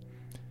ship.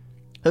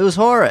 Who's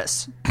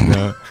Horus?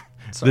 The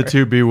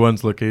 2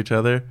 B1s look at each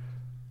other.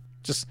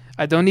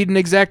 I don't need an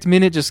exact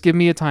minute, just give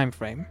me a time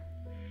frame.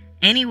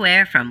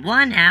 Anywhere from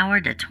 1 hour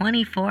to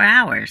 24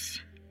 hours.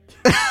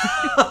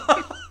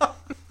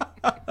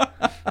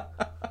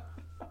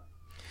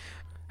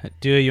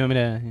 Do you want me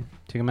to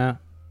take him out?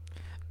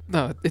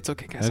 No, it's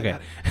okay, guys. Okay. I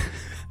got it.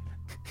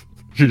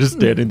 You're just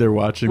standing there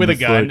watching With a this,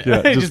 gun. like,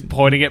 yeah, just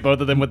pointing at both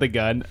of them with a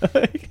gun.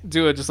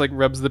 Dua just like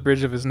rubs the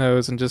bridge of his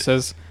nose and just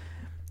says,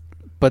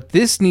 "But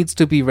this needs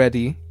to be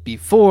ready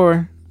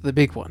before the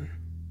big one,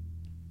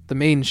 the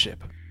main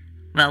ship."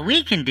 Well,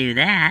 we can do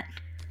that.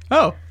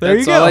 Oh, there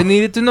That's you go. all I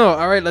needed to know.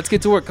 All right, let's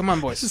get to work. Come on,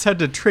 boys. Just had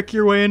to trick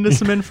your way into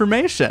some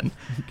information.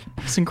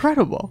 It's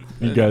incredible.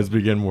 you guys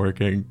begin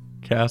working.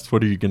 Cass,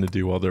 what are you going to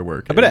do while they're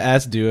working? I'm gonna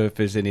ask Dua if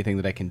there's anything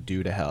that I can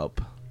do to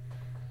help.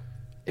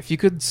 If you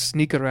could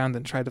sneak around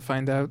and try to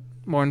find out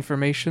more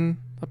information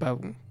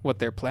about what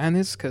their plan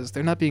is? Because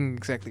they're not being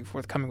exactly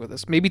forthcoming with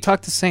us. Maybe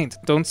talk to Saint.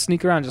 Don't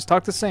sneak around. Just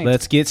talk to Saint.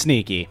 Let's get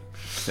sneaky.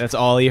 That's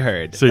all he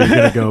heard. So you're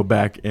gonna go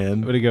back I'm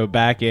in. gonna go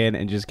back in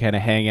and just kind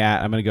of hang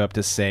out. I'm gonna go up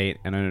to Saint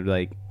and I'm gonna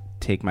like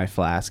take my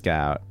flask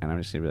out and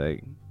I'm just gonna be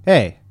like,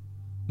 "Hey,"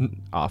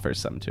 offer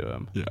some to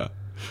him. Yeah.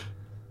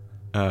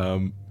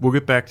 We'll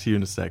get back to you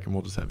in a second.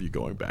 We'll just have you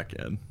going back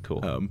in.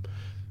 Cool.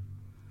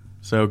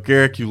 So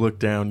Garrick, you look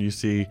down. You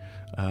see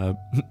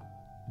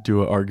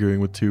Dua arguing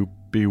with two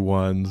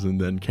B1s, and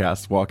then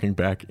Cass walking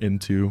back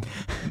into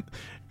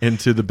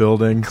the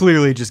building.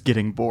 Clearly just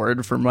getting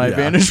bored from my Yeah.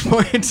 vantage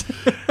point.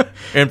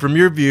 And from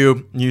your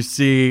view, you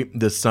see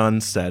the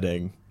sun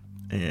setting,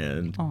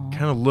 and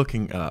kind of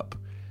looking up,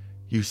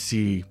 you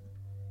see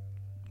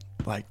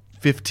like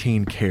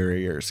 15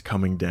 carriers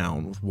coming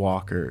down with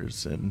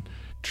walkers and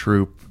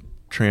troop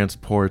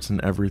transports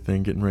and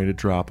everything, getting ready to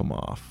drop them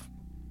off.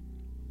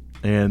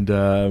 And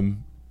Well,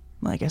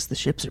 I guess the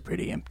ships are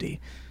pretty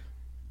empty.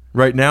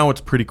 right now,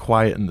 it's pretty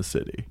quiet in the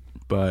city,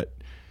 but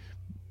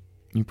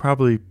you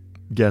probably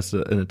guess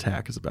an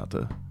attack is about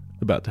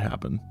to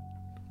happen.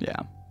 Yeah.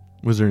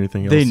 Was there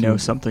anything else? They know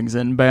something's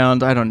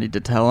inbound. I don't need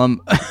to tell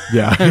them.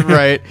 Yeah.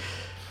 Right.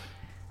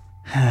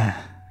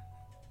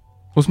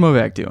 What's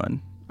Movac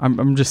doing?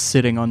 I'm just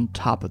sitting on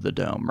top of the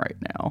dome right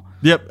now.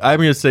 Yep. I'm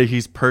going to say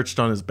he's perched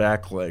on his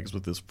back legs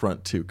with his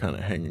front two kind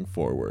of hanging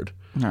forward.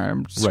 All right, I'm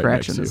next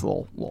scratching to his you.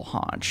 little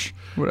haunch,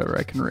 whatever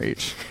I can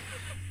reach.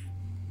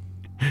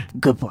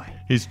 Good boy.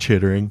 He's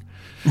chittering.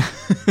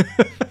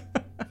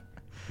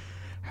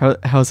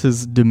 How's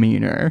his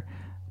demeanor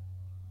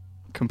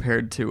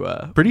compared to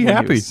Pretty when he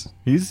happy.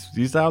 was-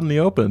 He's out in the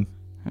open.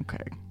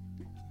 Okay.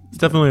 It's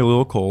definitely a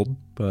little cold,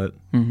 but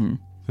Mm-hmm.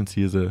 since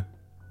he is a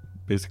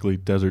basically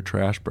desert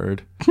trash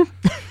bird.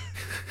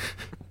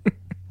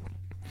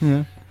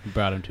 Yeah.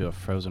 Brought him to a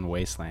frozen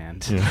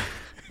wasteland. Yeah.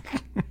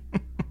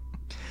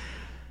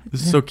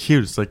 This is so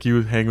cute. It's like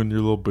you hanging your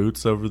little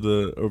boots over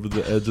the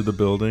edge of the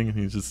building, and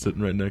he's just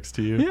sitting right next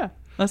to you. Yeah.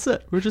 That's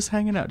it. We're just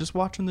hanging out, just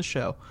watching the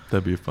show.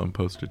 That'd be a fun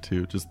poster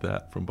too. Just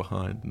that from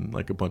behind, and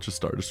like a bunch of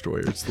Star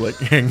Destroyers like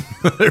hanging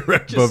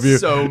right above you.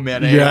 So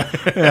many. Yeah.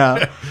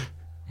 Yeah.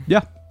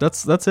 Yeah.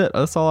 That's it.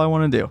 That's all I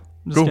want to do. I'm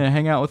just Cool. gonna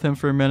hang out with him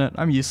for a minute.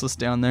 I'm useless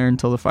down there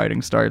until the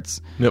fighting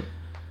starts. Yep.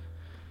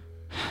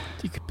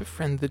 You could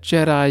befriend the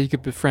Jedi. You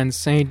could befriend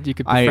Saint. You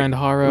could befriend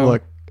Haro.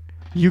 Look,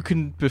 you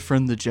can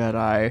befriend the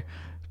Jedi.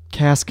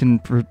 Cass can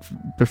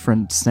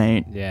befriend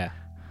Saint. Yeah.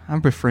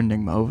 I'm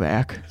befriending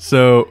Movac.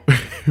 So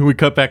we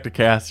cut back to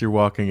Cass. You're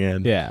walking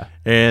in. Yeah.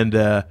 And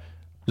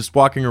just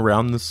walking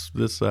around this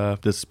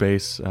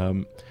space,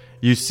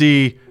 you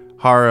see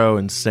Haro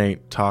and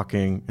Saint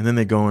talking, and then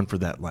they go in for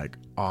that like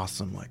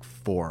awesome like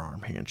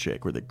forearm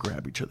handshake where they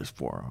grab each other's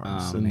forearms,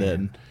 Oh, and man.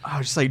 then Oh,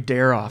 just like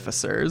dare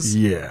officers.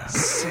 yeah,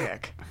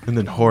 Sick. and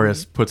then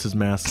Horus puts his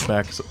mask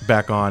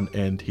back on,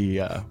 and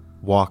he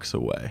walks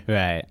away.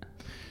 Right.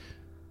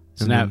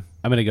 So And now then-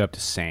 I'm gonna go up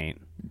to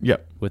Saint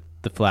Yep, with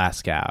the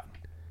flask out.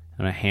 I'm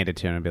gonna hand it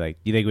to him and be like,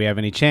 "You think we have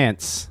any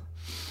chance?"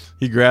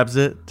 he grabs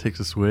it, takes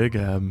a swig.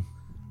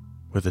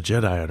 With a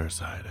Jedi on our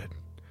side,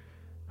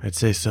 I'd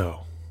say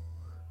so.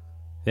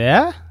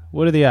 Yeah.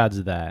 What are the odds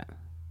of that?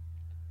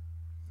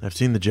 I've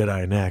seen the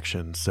Jedi in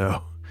action,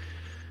 so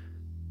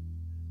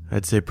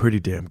I'd say pretty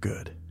damn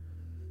good.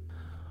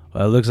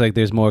 Well, it looks like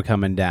there's more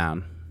coming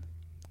down.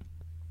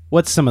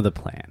 What's some of the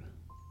plan?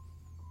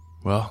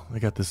 Well, they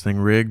got this thing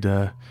rigged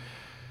to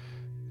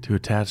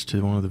attach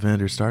to one of the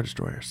Venator Star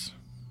Destroyers.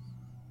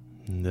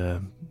 And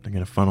they're going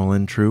to funnel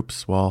in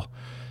troops while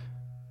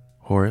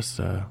Horus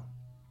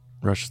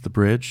rushes the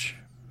bridge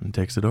and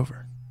takes it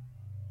over.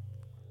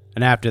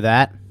 And after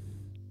that,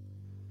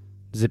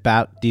 zip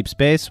out deep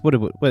space. What?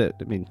 I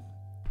mean,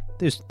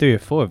 there's 3 or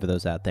 4 of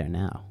those out there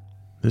now.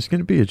 There's going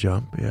to be a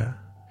jump, yeah.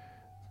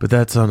 But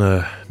that's on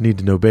a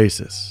need-to-know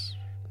basis.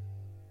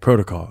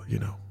 Protocol, you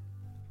know.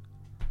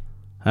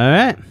 All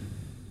right.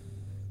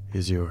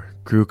 Is your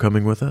crew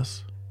coming with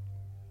us?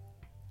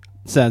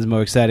 Sounds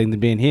more exciting than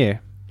being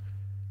here.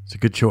 It's a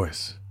good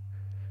choice.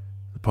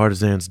 The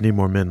partisans need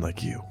more men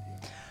like you.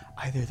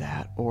 Either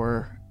that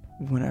or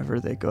whenever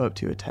they go up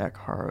to attack,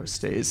 Haro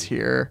stays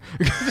here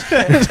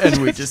and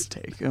we just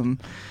take him.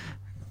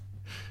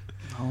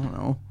 I don't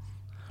know.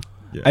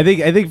 Yeah. I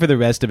think for the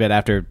rest of it,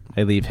 after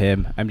I leave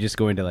him, I'm just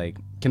going to like,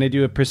 can I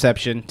do a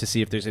perception to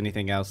see if there's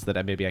anything else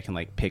that maybe I can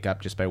like pick up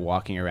just by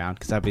walking around?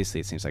 Because obviously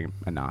it seems like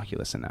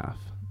innocuous enough.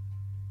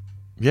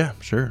 Yeah,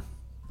 sure.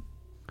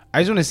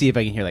 I just want to see if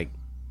I can hear like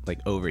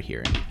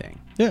overhear anything.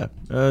 Yeah,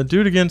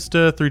 do it against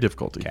 3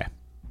 difficulty. Okay.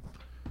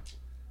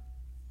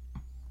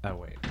 Oh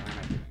wait, why am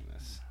I doing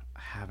this? I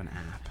have an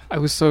app. I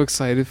was so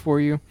excited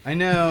for you. I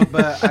know,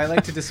 but I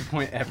like to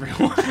disappoint everyone.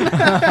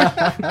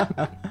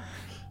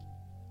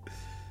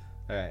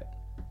 All right.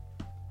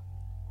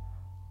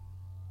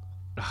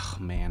 Oh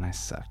man, I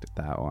sucked at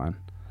that one.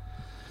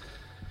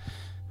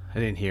 I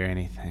didn't hear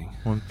anything.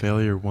 1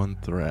 failure, 1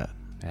 threat.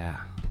 Yeah.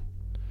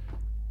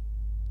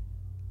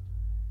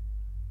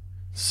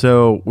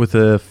 So, with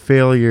a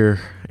failure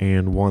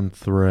and 1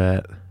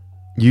 threat,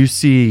 you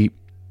see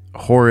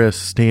Horace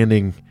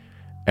standing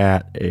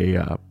at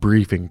a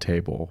briefing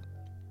table,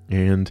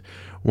 and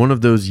one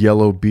of those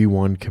yellow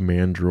B1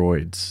 command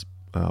droids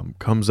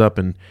comes up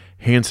and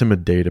hands him a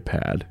data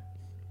pad.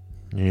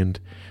 And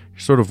you're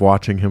sort of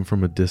watching him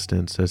from a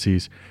distance as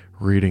he's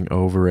reading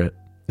over it.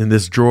 And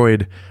this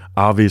droid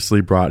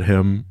obviously brought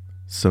him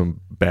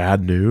some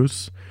bad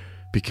news,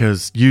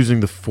 because using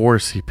the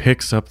Force, he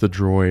picks up the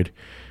droid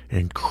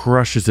and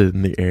crushes it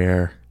in the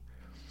air,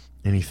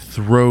 and he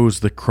throws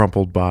the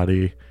crumpled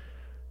body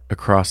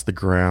across the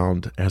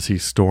ground as he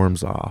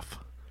storms off.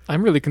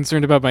 I'm really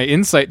concerned about my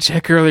insight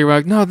check earlier.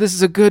 Like, no, this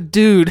is a good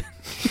dude.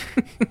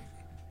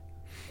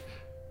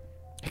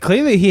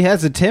 Clearly, he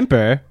has a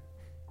temper.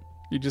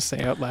 You just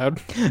say out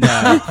loud. No,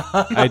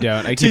 I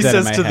don't. I keep He that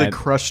in says my to head. the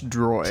crushed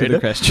droid. To the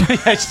crushed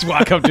droid. I just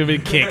walk up to him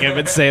and kick him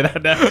and say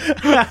that now.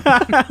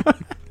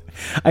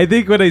 I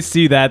think when I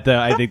see that, though,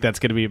 I think that's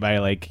going to be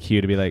my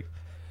cue to be like,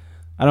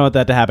 I don't want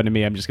that to happen to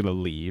me. I'm just going to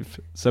leave.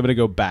 So I'm going to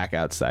go back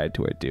outside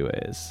to where Dua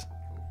is.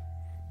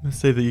 Let's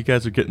say that you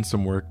guys are getting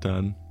some work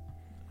done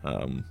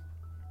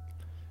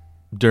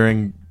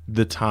during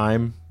the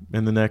time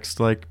in the next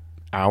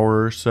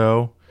hour or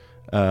so.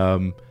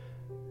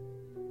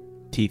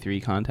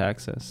 T3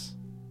 contacts us.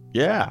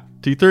 Yeah,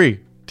 T3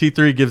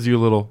 gives you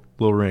a little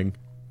ring.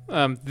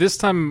 This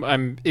time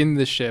I'm in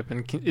the ship,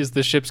 and is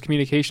the ship's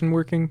communication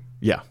working?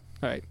 Yeah.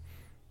 All right.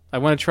 I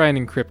want to try and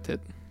encrypt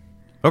it.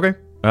 Okay.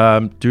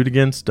 Do it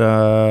against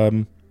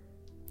 2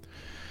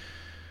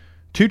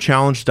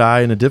 challenge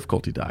die and a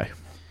difficulty die.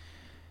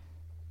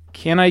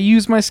 Can I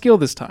use my skill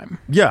this time?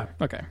 Yeah.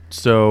 Okay.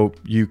 So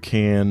you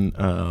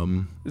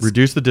can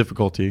reduce the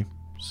difficulty.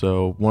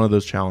 So one of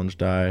those challenge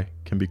die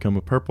can become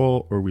a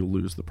purple, or we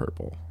lose the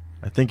purple.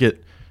 I think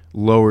it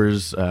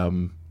lowers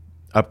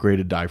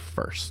upgraded die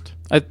first.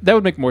 That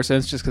would make more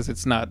sense just because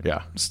it's not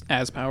Yeah.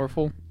 as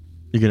powerful.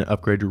 You going to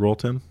upgrade your roll,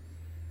 Tim?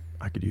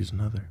 I could use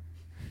another.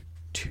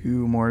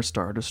 2 more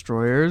Star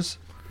Destroyers.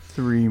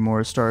 3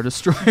 more Star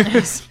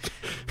Destroyers.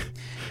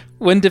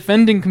 When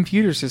defending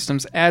computer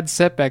systems, add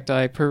setback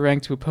die per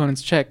rank to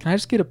opponent's check. Can I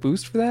just get a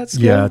boost for that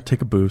skill? Yeah,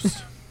 take a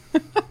boost.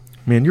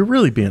 Man, you're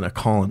really being a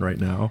Colin right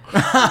now.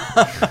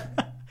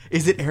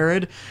 Is it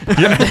arid?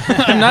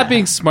 I'm not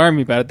being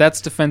smarmy about it.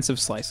 That's defensive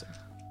slicing.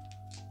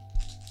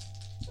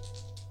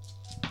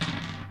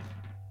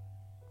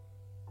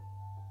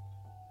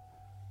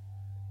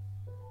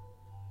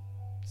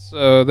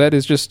 So that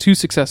is just 2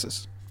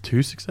 successes.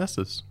 2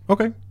 successes.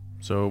 Okay.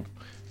 So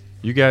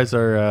you guys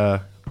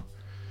are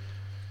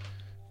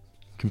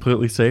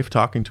completely safe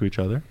talking to each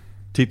other.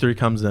 T3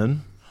 comes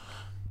in.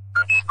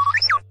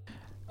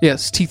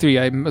 Yes,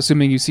 T3, I'm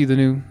assuming you see the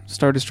new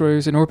Star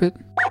Destroyers in orbit?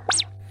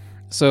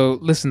 So,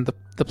 listen,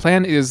 the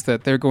plan is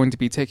that they're going to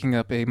be taking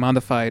up a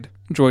modified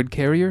droid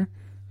carrier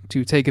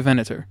to take a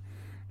Venator.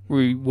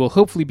 We will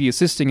hopefully be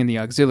assisting in the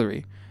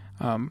auxiliary.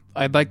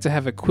 I'd like to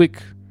have a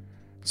quick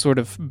sort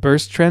of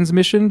burst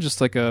transmission, just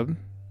like a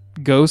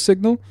go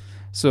signal.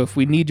 So if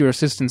we need your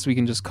assistance, we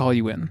can just call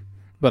you in.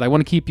 But I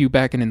want to keep you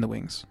back and in the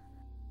wings.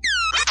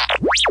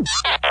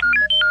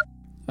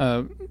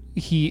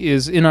 He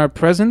is in our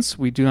presence.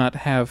 We do not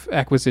have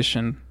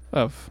acquisition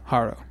of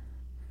Haro.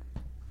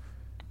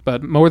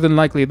 But more than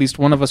likely, at least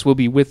one of us will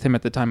be with him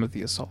at the time of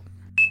the assault.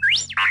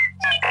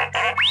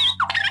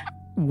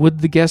 Would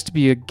the guest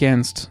be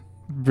against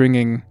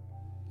bringing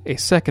a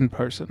second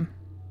person?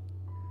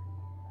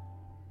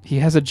 He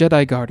has a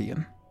Jedi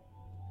Guardian.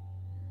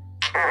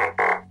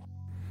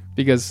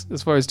 Because,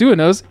 as far as Dua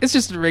knows, it's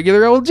just a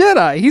regular old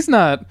Jedi. He's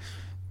not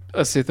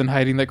a Sith in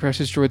hiding that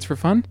crushes droids for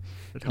fun.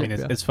 I mean,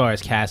 as far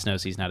as Cass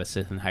knows, he's not a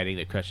Sith in hiding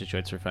that crushes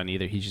droids for fun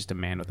either. He's just a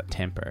man with a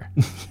temper.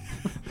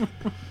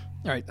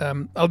 All right,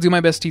 I'll do my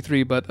best,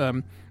 T3, but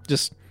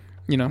just,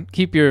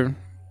 keep your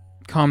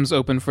comms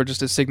open for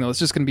just a signal. It's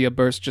just going to be a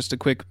burst, just a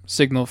quick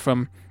signal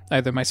from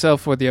either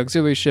myself or the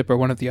auxiliary ship or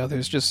one of the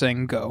others just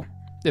saying go.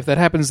 If that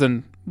happens,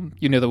 then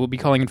you know that we'll be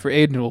calling in for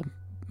aid and it'll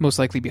most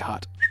likely be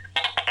hot.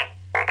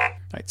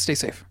 All right, stay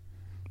safe.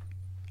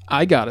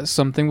 I got us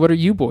something. What are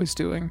you boys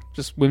doing?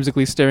 Just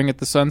whimsically staring at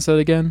the sunset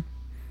again?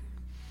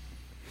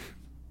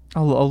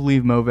 I'll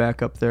leave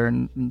Movac up there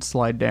and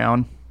slide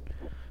down.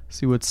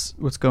 See what's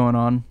going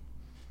on.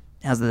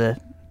 How's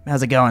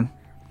it going?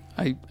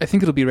 I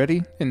think it'll be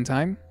ready in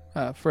time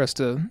for us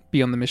to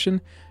be on the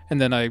mission.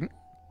 And then I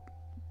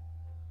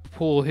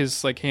pull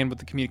his hand with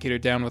the communicator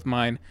down with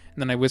mine,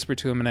 and then I whisper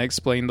to him and I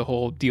explain the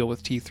whole deal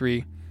with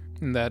T3,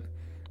 and that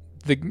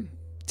the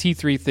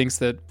T3 thinks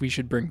that we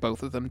should bring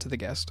both of them to the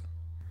guest.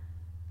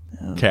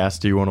 Cass,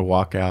 do you want to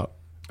walk out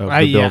of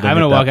the Yeah, building I'm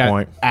going to at walk that out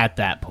point? at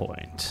that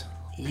point.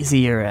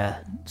 Easier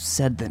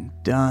said than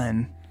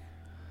done.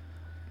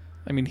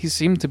 I mean, he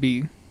seemed to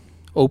be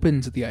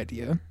open to the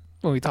idea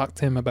when we talked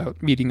to him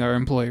about meeting our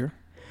employer.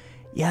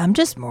 Yeah, I'm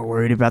just more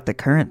worried about the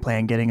current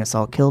plan getting us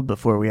all killed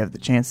before we have the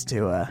chance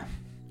to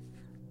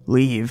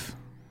leave.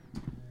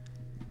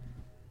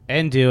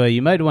 And Dua,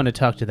 you might want to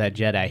talk to that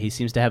Jedi. He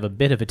seems to have a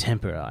bit of a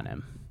temper on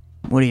him.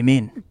 What do you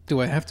mean?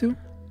 Do I have to?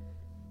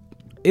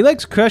 He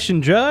likes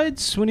crushing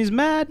droids when he's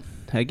mad,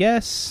 I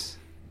guess.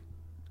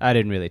 I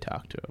didn't really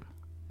talk to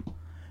him.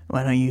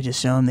 Why don't you just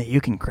show him that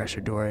you can crush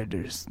a droid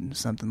or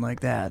something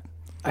like that?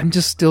 I'm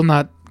just still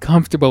not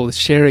comfortable with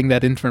sharing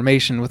that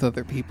information with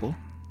other people.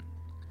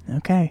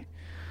 Okay.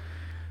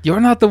 You're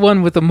not the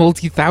one with the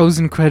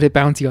multi-thousand credit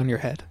bounty on your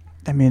head.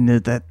 I mean,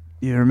 that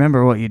you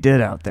remember what you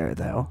did out there,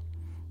 though.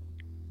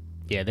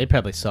 Yeah, they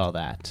probably saw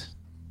that.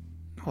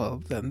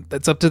 Well, then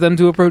that's up to them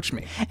to approach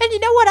me. And you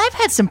know what? I've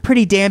had some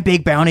pretty damn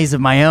big bounties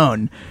of my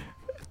own.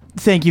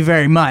 Thank you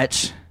very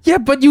much. Yeah,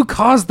 but you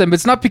caused them.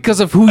 It's not because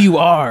of who you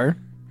are.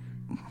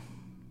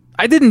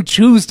 I didn't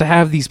choose to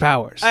have these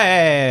powers. All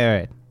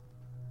right.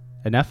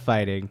 Enough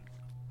fighting.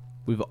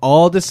 We've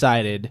all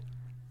decided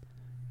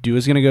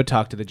Dua's going to go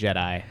talk to the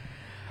Jedi.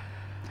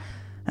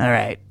 All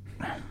right.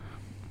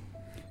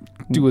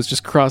 Dua's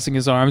just crossing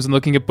his arms and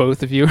looking at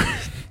both of you.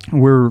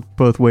 We're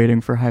both waiting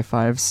for high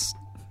fives.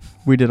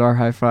 We did our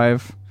high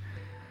five.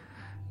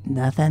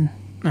 Nothing.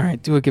 All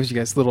right, Dua gives you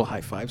guys little high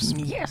fives.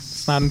 Yes.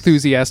 It's not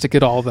enthusiastic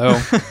at all, though.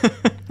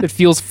 It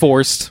feels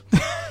forced.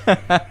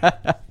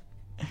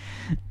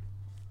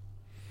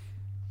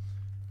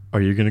 Are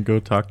you going to go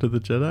talk to the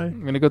Jedi?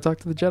 I'm going to go talk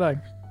to the Jedi.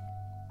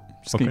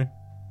 Just Okay.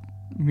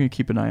 I'm gonna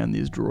keep an eye on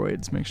these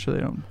droids, make sure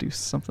they don't do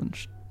something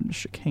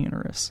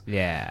chicanerous.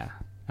 Yeah.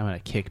 I'm going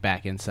to kick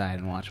back inside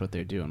and watch what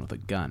they're doing with a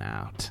gun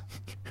out.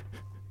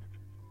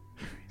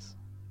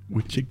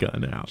 With your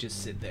gun out.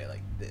 Just sit there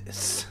like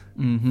this.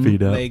 Mm-hmm.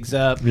 Feet up. Legs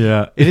up.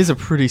 Yeah. It is a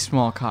pretty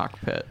small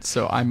cockpit,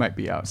 so I might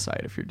be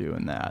outside if you're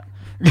doing that.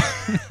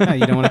 Oh,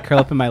 you don't want to curl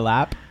up in my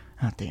lap?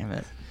 Oh, damn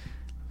it.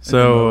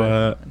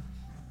 So,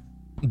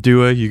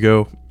 Dua, you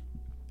go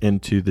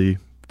into the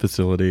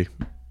facility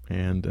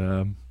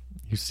and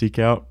you seek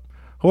out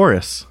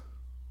Horus.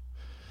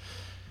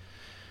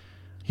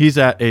 He's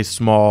at a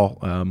small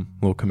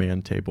little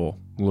command table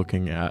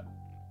looking at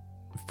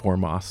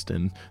Foremost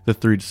and the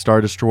 3 Star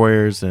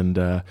Destroyers, and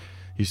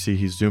you see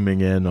he's zooming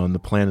in on the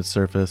planet's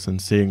surface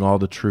and seeing all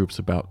the troops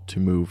about to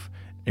move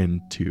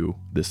into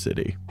the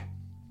city.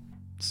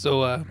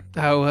 So,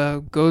 how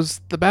goes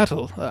the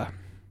battle?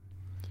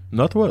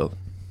 Not well.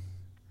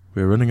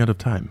 We're running out of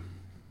time.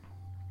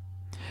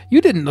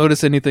 You didn't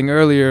notice anything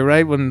earlier,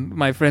 right? When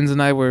my friends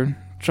and I were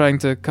trying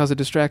to cause a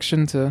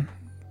distraction to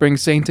bring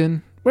Saint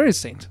in. Where is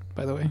Saint,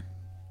 by the way?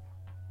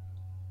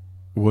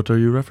 What are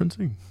you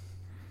referencing?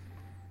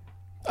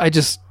 I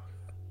just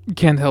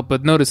can't help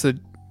but notice that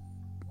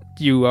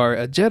you are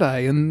a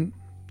Jedi, and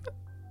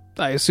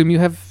I assume you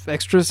have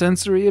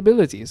extrasensory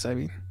abilities. I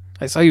mean,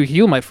 I saw you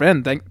heal my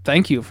friend.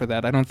 Thank you for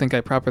that. I don't think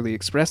I properly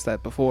expressed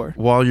that before.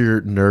 While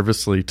you're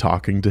nervously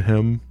talking to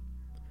him,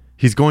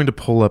 he's going to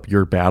pull up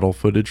your battle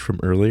footage from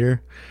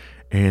earlier,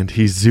 and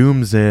he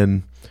zooms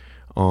in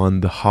on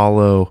the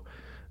hollow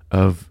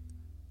of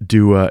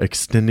Dua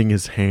extending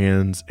his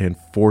hands and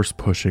force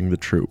pushing the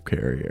troop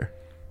carrier.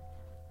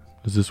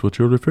 Is this what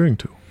you're referring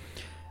to?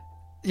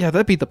 Yeah,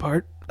 that'd be the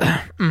part.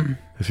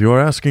 If you are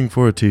asking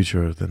for a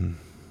teacher, then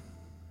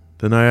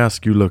I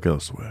ask you look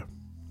elsewhere.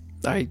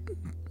 I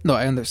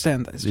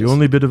understand. It's The just,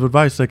 only bit of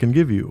advice I can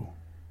give you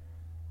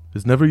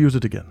is never use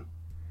it again.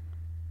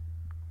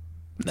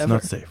 It's Never.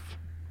 not safe.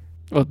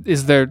 Well,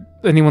 is there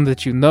anyone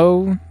that you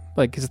know?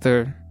 Like, is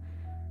there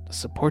a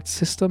support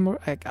system? Or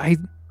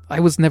I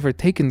was never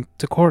taken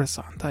to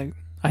Coruscant.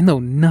 I know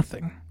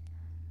nothing.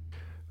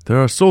 There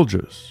are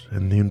soldiers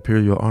in the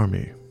Imperial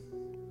Army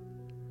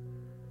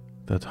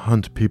that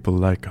hunt people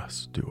like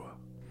us, Dua.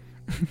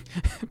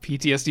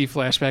 PTSD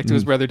flashback to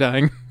his brother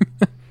dying.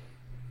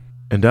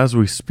 And as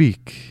we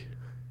speak,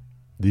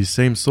 these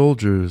same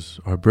soldiers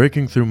are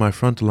breaking through my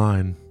front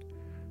line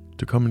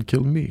to come and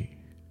kill me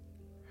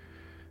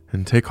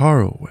and take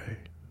Haro away.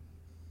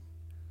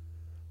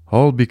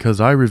 All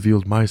because I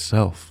revealed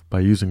myself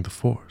by using the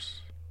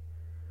Force.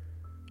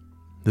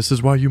 This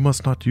is why you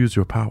must not use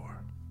your power.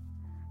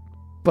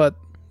 But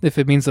if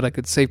it means that I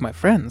could save my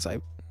friends,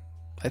 I'd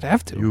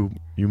have to.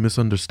 You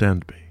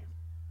misunderstand me.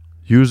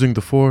 Using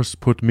the Force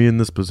put me in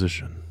this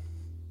position.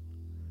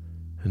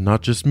 And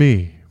not just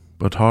me,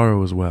 but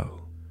Haro as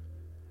well.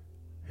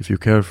 If you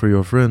care for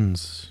your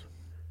friends,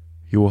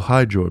 you will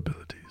hide your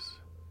abilities.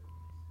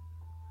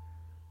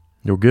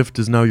 Your gift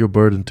is now your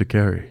burden to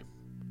carry.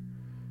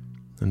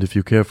 And if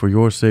you care for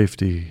your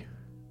safety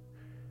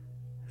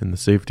and the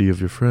safety of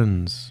your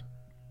friends,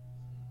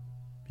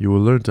 you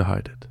will learn to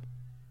hide it.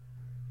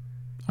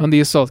 On the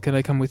assault, can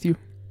I come with you?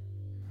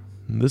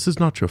 This is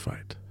not your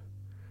fight.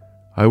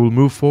 I will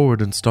move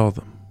forward and stall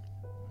them,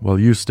 while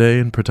you stay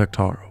and protect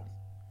Haro.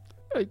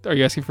 Are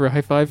you asking for a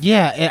high five?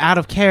 Yeah, out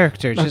of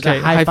character. Just Okay,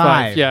 a high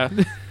five. Yeah.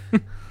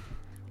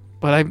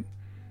 But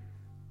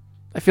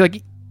I feel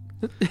like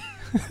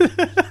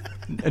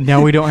And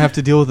now we don't have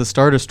to deal with the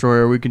Star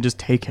Destroyer. We can just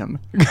take him.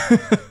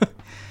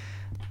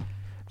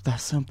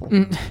 That's simple.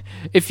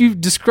 if you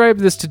describe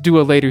this to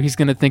Dua later, he's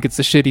going to think it's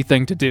a shitty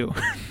thing to do.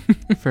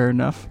 Fair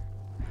enough.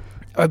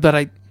 But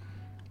I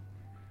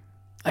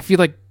feel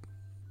like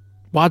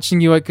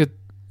watching you, I could.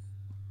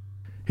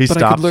 He But I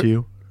stops could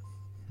you,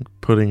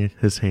 putting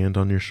his hand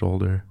on your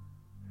shoulder.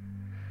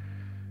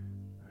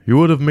 You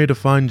would have made a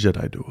fine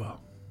Jedi, Dua.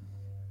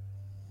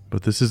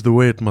 But this is the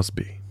way it must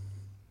be.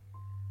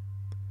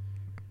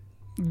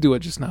 Dua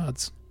just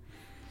nods.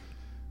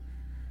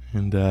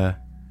 And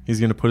he's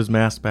going to put his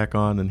mask back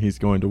on, and he's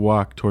going to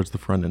walk towards the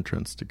front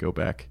entrance to go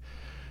back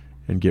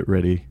and get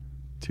ready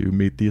to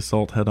meet the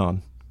assault head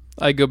on.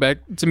 I go back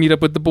to meet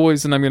up with the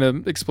boys, and I'm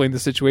going to explain the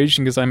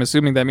situation, because I'm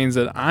assuming that means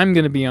that I'm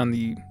going to be on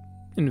the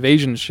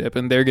invasion ship,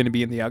 and they're going to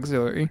be in the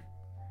auxiliary.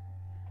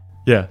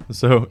 Yeah,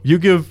 so you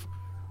give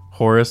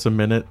Horace a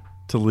minute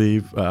to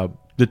leave.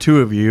 The two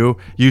of you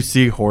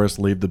see Horace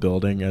leave the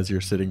building as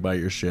you're sitting by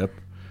your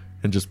ship,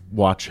 and just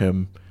watch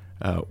him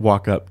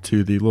walk up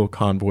to the little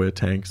convoy of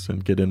tanks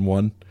and get in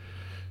one.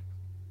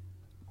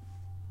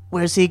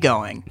 Where's he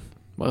going?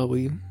 Well,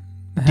 we...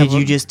 Did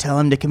you just tell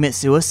him to commit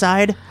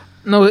suicide?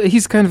 No,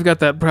 he's kind of got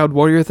that proud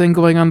warrior thing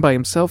going on by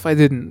himself. I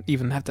didn't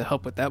even have to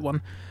help with that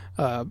one.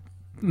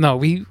 No,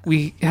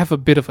 we have a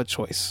bit of a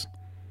choice.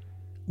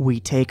 We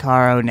take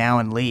Haro now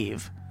and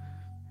leave.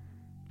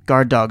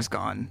 Guard dog's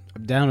gone.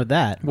 I'm down with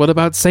that. What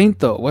about Saint,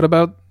 though? What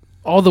about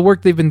all the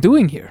work they've been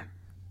doing here?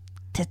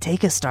 To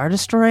take a Star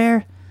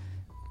Destroyer?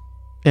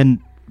 And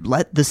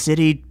let the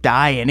city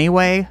die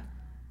anyway?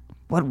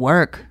 What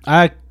work?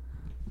 Our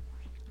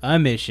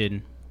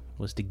mission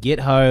was to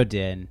get Haro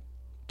Den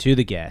to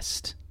the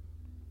guest.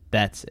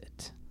 That's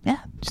it. Yeah,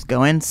 just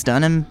go in,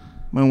 stun him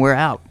when we're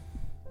out.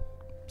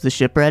 Is the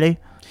ship ready?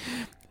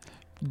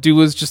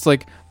 Dua's just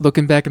like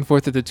looking back and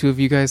forth at the two of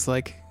you guys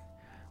like,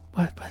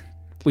 what?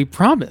 We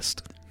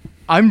promised.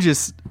 I'm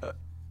just...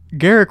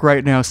 Garrick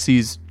right now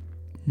sees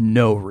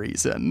no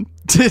reason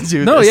to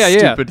do No, this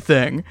yeah. stupid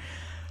thing.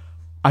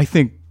 I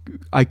think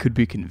I could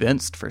be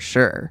convinced for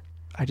sure.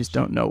 I just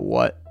don't know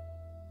what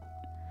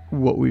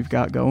we've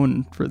got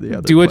going for the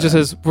other Dua plan. just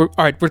says, all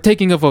right, we're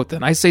taking a vote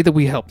then. I say that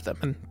we help them.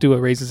 And Dua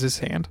raises his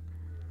hand.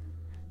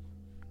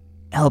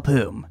 Help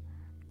whom?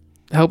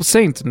 Help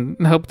Saint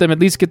and help them at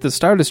least get the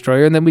Star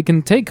Destroyer, and then we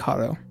can take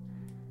Haro.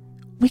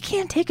 We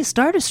can't take a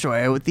Star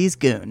Destroyer with these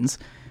goons.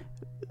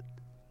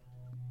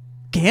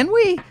 Can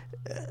we?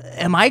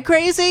 Am I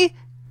crazy?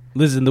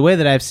 Listen, the way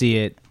that I see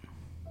it,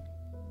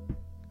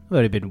 I've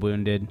already been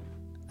wounded.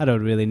 I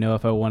don't really know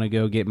if I want to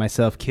go get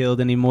myself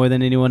killed any more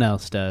than anyone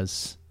else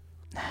does.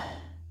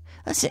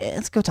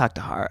 Let's go talk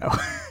to Haro.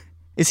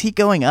 Is he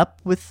going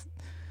up with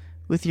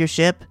your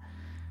ship?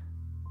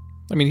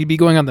 I mean, he'd be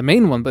going on the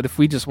main one, but if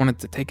we just wanted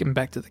to take him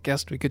back to the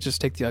guest, we could just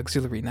take the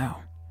auxiliary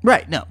now.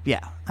 Right, no,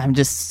 yeah. I'm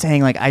just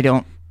saying, like, I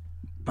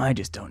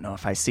just don't know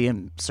if I see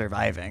him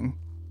surviving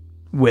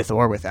with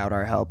or without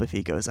our help if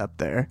he goes up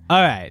there.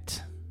 All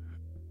right.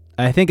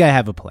 I think I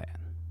have a plan.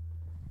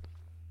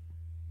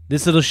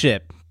 This little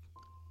ship,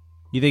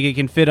 you think it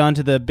can fit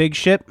onto the big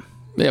ship?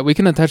 Yeah, we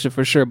can attach it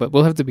for sure, but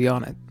we'll have to be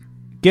on it.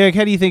 Garrick,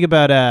 how do you think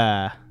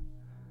about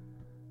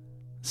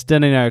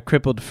stunning our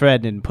crippled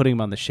friend and putting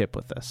him on the ship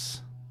with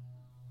us?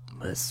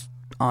 It's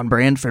on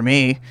brand for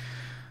me.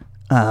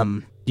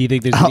 Do you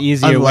think there's an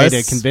easier way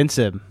to convince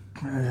him?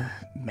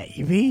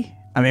 Maybe.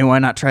 I mean, why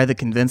not try the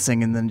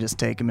convincing and then just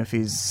take him if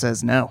he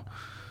says no?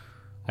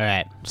 All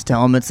right. Just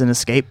tell him it's an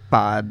escape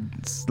pod.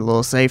 It's a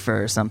little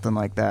safer or something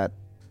like that.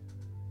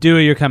 Dua,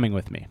 you're coming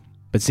with me.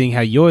 But seeing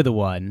how you're the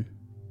one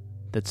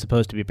that's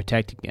supposed to be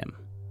protecting him,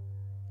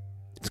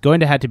 it's going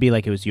to have to be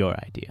like it was your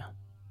idea.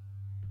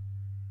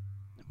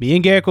 Me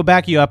and Garrick will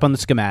back you up on the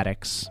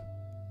schematics,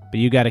 but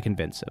you got to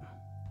convince him.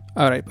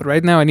 All right, but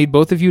right now I need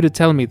both of you to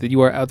tell me that you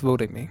are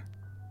outvoting me.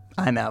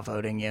 I'm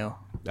outvoting you.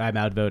 I'm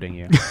outvoting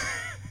you.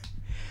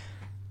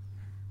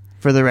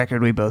 For the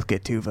record, we both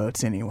get 2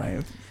 votes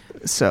anyway.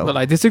 So Well,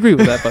 I disagree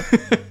with that,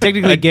 but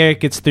Technically,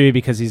 Garrick gets 3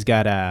 because he's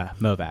got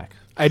Movac.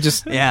 I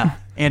just yeah,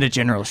 and a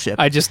general ship.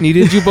 I just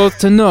needed you both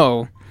to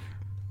know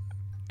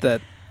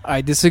that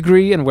I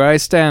disagree and where I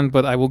stand,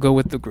 but I will go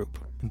with the group.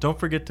 And don't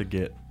forget to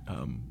get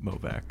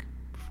Movac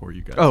before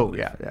you guys. Oh, leave.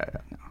 yeah.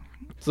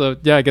 So,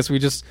 yeah, I guess we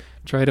just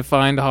try to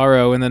find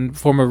Haro and then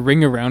form a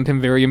ring around him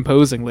very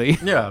imposingly.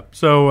 Yeah.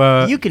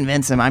 So You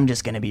convince him, I'm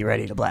just going to be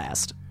ready to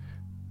blast.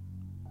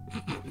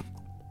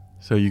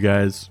 So you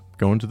guys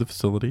go into the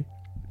facility.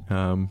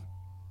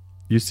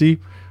 You see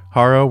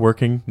Haro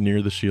working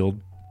near the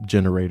shield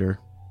generator,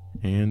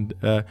 and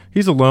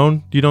he's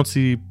alone. You don't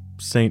see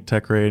Saint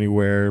Tekray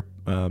anywhere.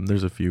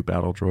 There's a few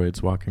battle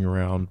droids walking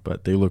around,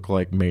 but they look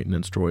like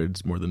maintenance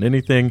droids more than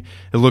anything.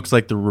 It looks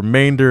like the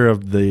remainder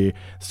of the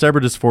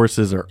Separatist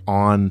forces are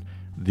on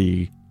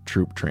the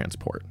troop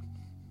transport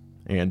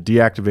and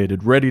deactivated,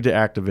 ready to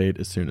activate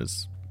as soon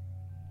as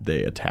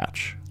they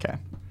attach. Okay.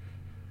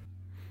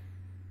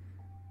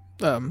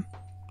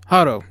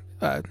 Haro,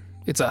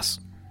 it's us.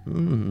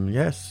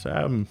 Yes,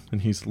 and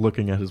he's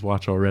looking at his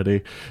watch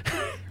already.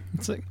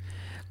 It's like,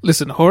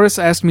 listen, Horus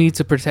asked me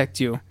to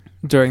protect you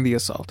during the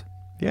assault.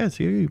 Yes,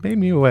 he made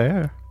me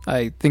aware.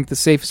 I think the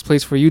safest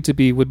place for you to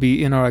be would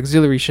be in our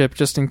auxiliary ship,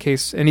 just in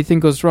case anything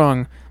goes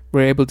wrong.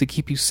 We're able to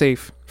keep you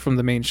safe from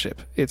the main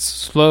ship. It's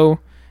slow.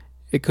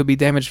 It could be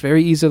damaged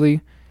very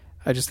easily.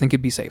 I just think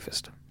it'd be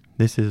safest.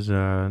 This is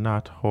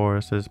not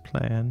Horus's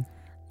plan.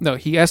 No,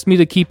 he asked me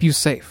to keep you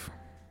safe.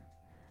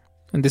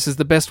 And this is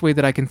the best way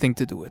that I can think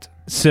to do it.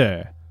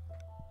 Sir,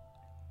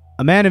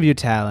 a man of your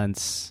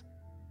talents,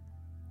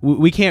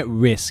 we can't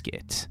risk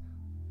it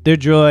They're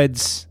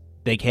droids.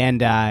 They can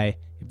die.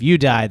 If you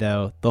die,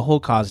 though, the whole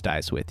cause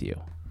dies with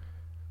you.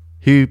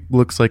 He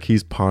looks like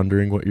he's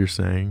pondering what you're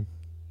saying.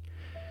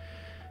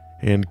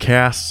 And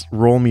Cass,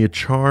 roll me a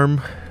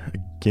charm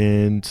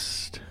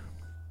against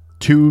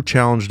 2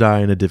 challenge die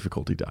and a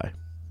difficulty die.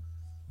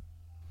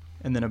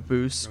 And then a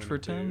boost for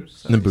Tim?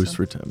 And then boost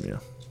for Tim, yeah.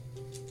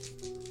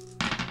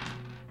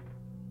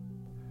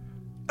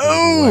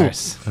 Oh!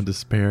 A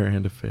despair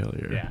and a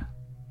failure. Yeah.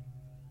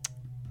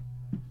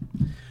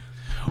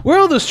 Where are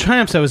all those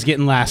triumphs I was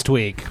getting last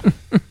week?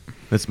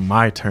 It's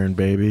my turn,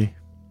 baby.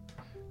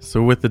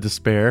 So with the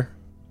despair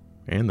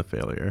and the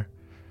failure,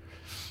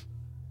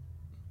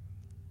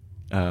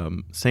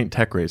 Saint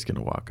Techray's going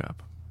to walk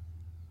up.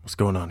 What's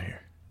going on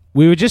here?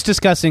 We were just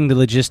discussing the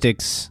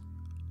logistics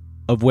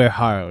of where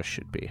Haro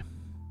should be.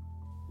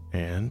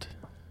 And?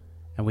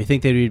 And we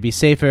think that it would be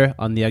safer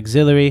on the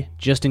auxiliary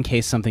just in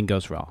case something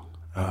goes wrong.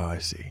 Oh, I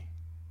see.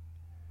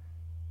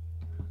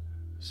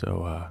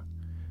 So,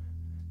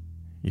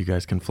 you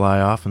guys can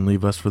fly off and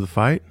leave us for the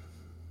fight?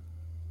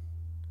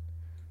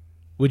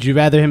 Would you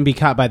rather him be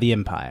caught by the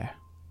Empire?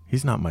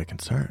 He's not my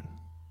concern.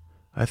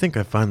 I think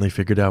I finally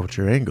figured out what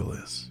your angle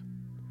is.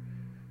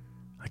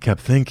 I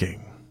kept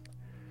thinking,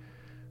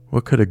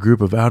 what could a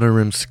group of Outer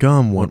Rim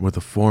scum want with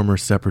a former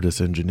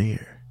Separatist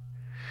engineer?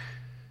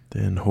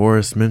 Then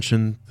Horus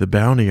mentioned the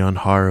bounty on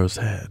Haro's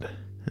head.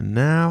 And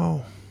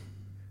now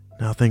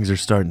things are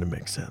starting to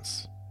make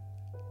sense.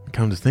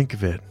 Come to think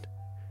of it,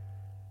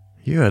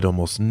 you had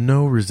almost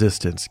no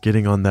resistance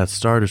getting on that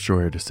Star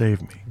Destroyer to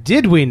save me.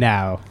 Did we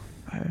now?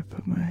 I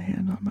put my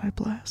hand on my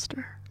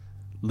blaster.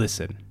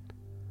 Listen.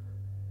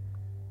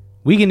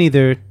 We can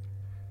either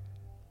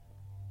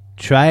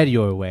try it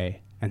your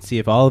way and see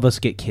if all of us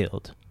get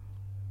killed,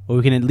 or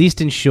we can at least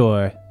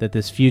ensure that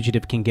this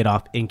fugitive can get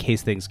off in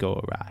case things go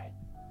awry.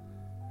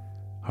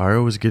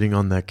 Haro was getting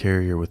on that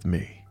carrier with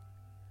me.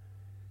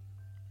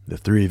 The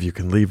 3 of you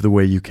can leave the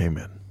way you came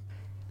in.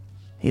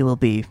 He will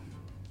be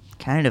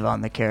kind of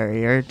on the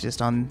carrier,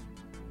 just on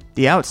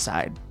the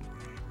outside.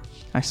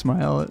 I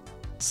smile at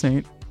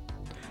Saint.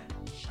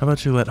 How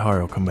about you let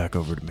Haro come back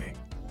over to me?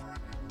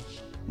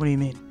 What do you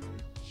mean?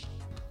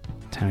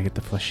 Time to get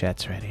the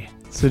flechettes ready.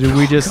 So do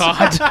we just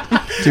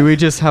do we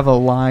just have a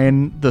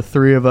line, the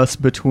 3 of us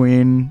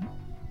between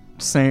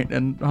Saint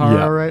and Haro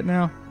Yeah. right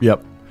now?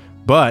 Yep.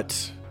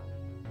 But,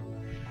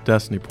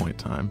 Destiny point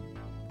time.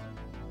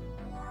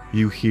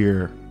 You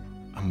hear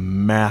a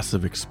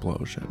massive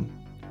explosion,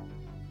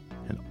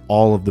 and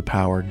all of the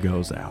power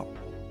goes out.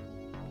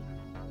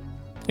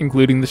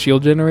 Including the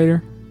shield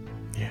generator?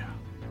 Yeah.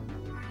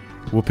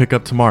 We'll pick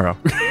up tomorrow.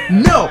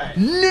 No!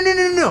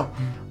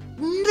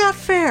 Not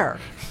fair.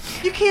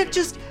 You can't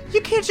just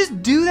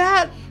do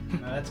that.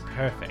 No, that's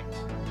perfect.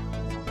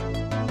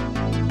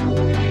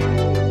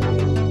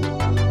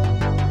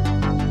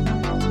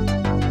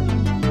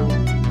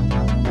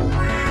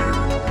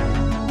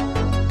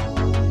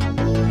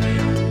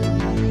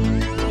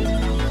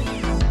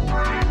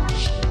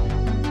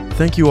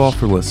 Thank you all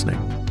for listening.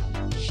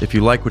 If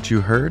you like what you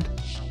heard,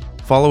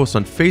 follow us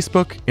on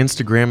Facebook,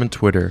 Instagram, and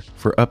Twitter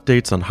for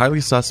updates on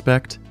Highly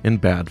Suspect in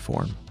bad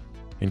form.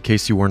 In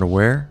case you weren't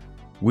aware,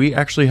 we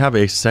actually have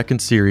a second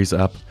series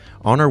up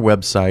on our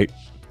website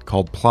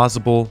called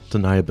Plausible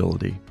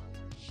Deniability.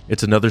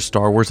 It's another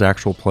Star Wars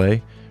actual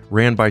play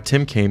ran by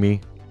Tim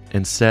Kamey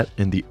and set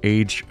in the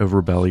Age of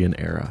Rebellion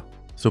era.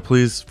 So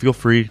please feel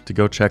free to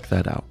go check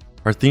that out.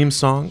 Our theme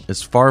song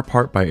is Far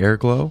Apart by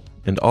Airglow,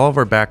 and all of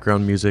our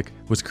background music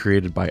was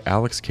created by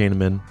Alex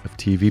Kahneman of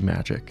TV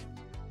Magic.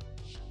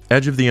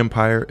 Edge of the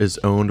Empire is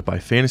owned by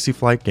Fantasy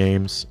Flight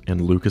Games and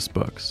Lucas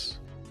Books.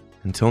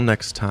 Until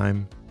next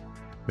time,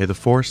 may the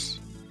Force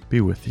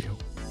be with you.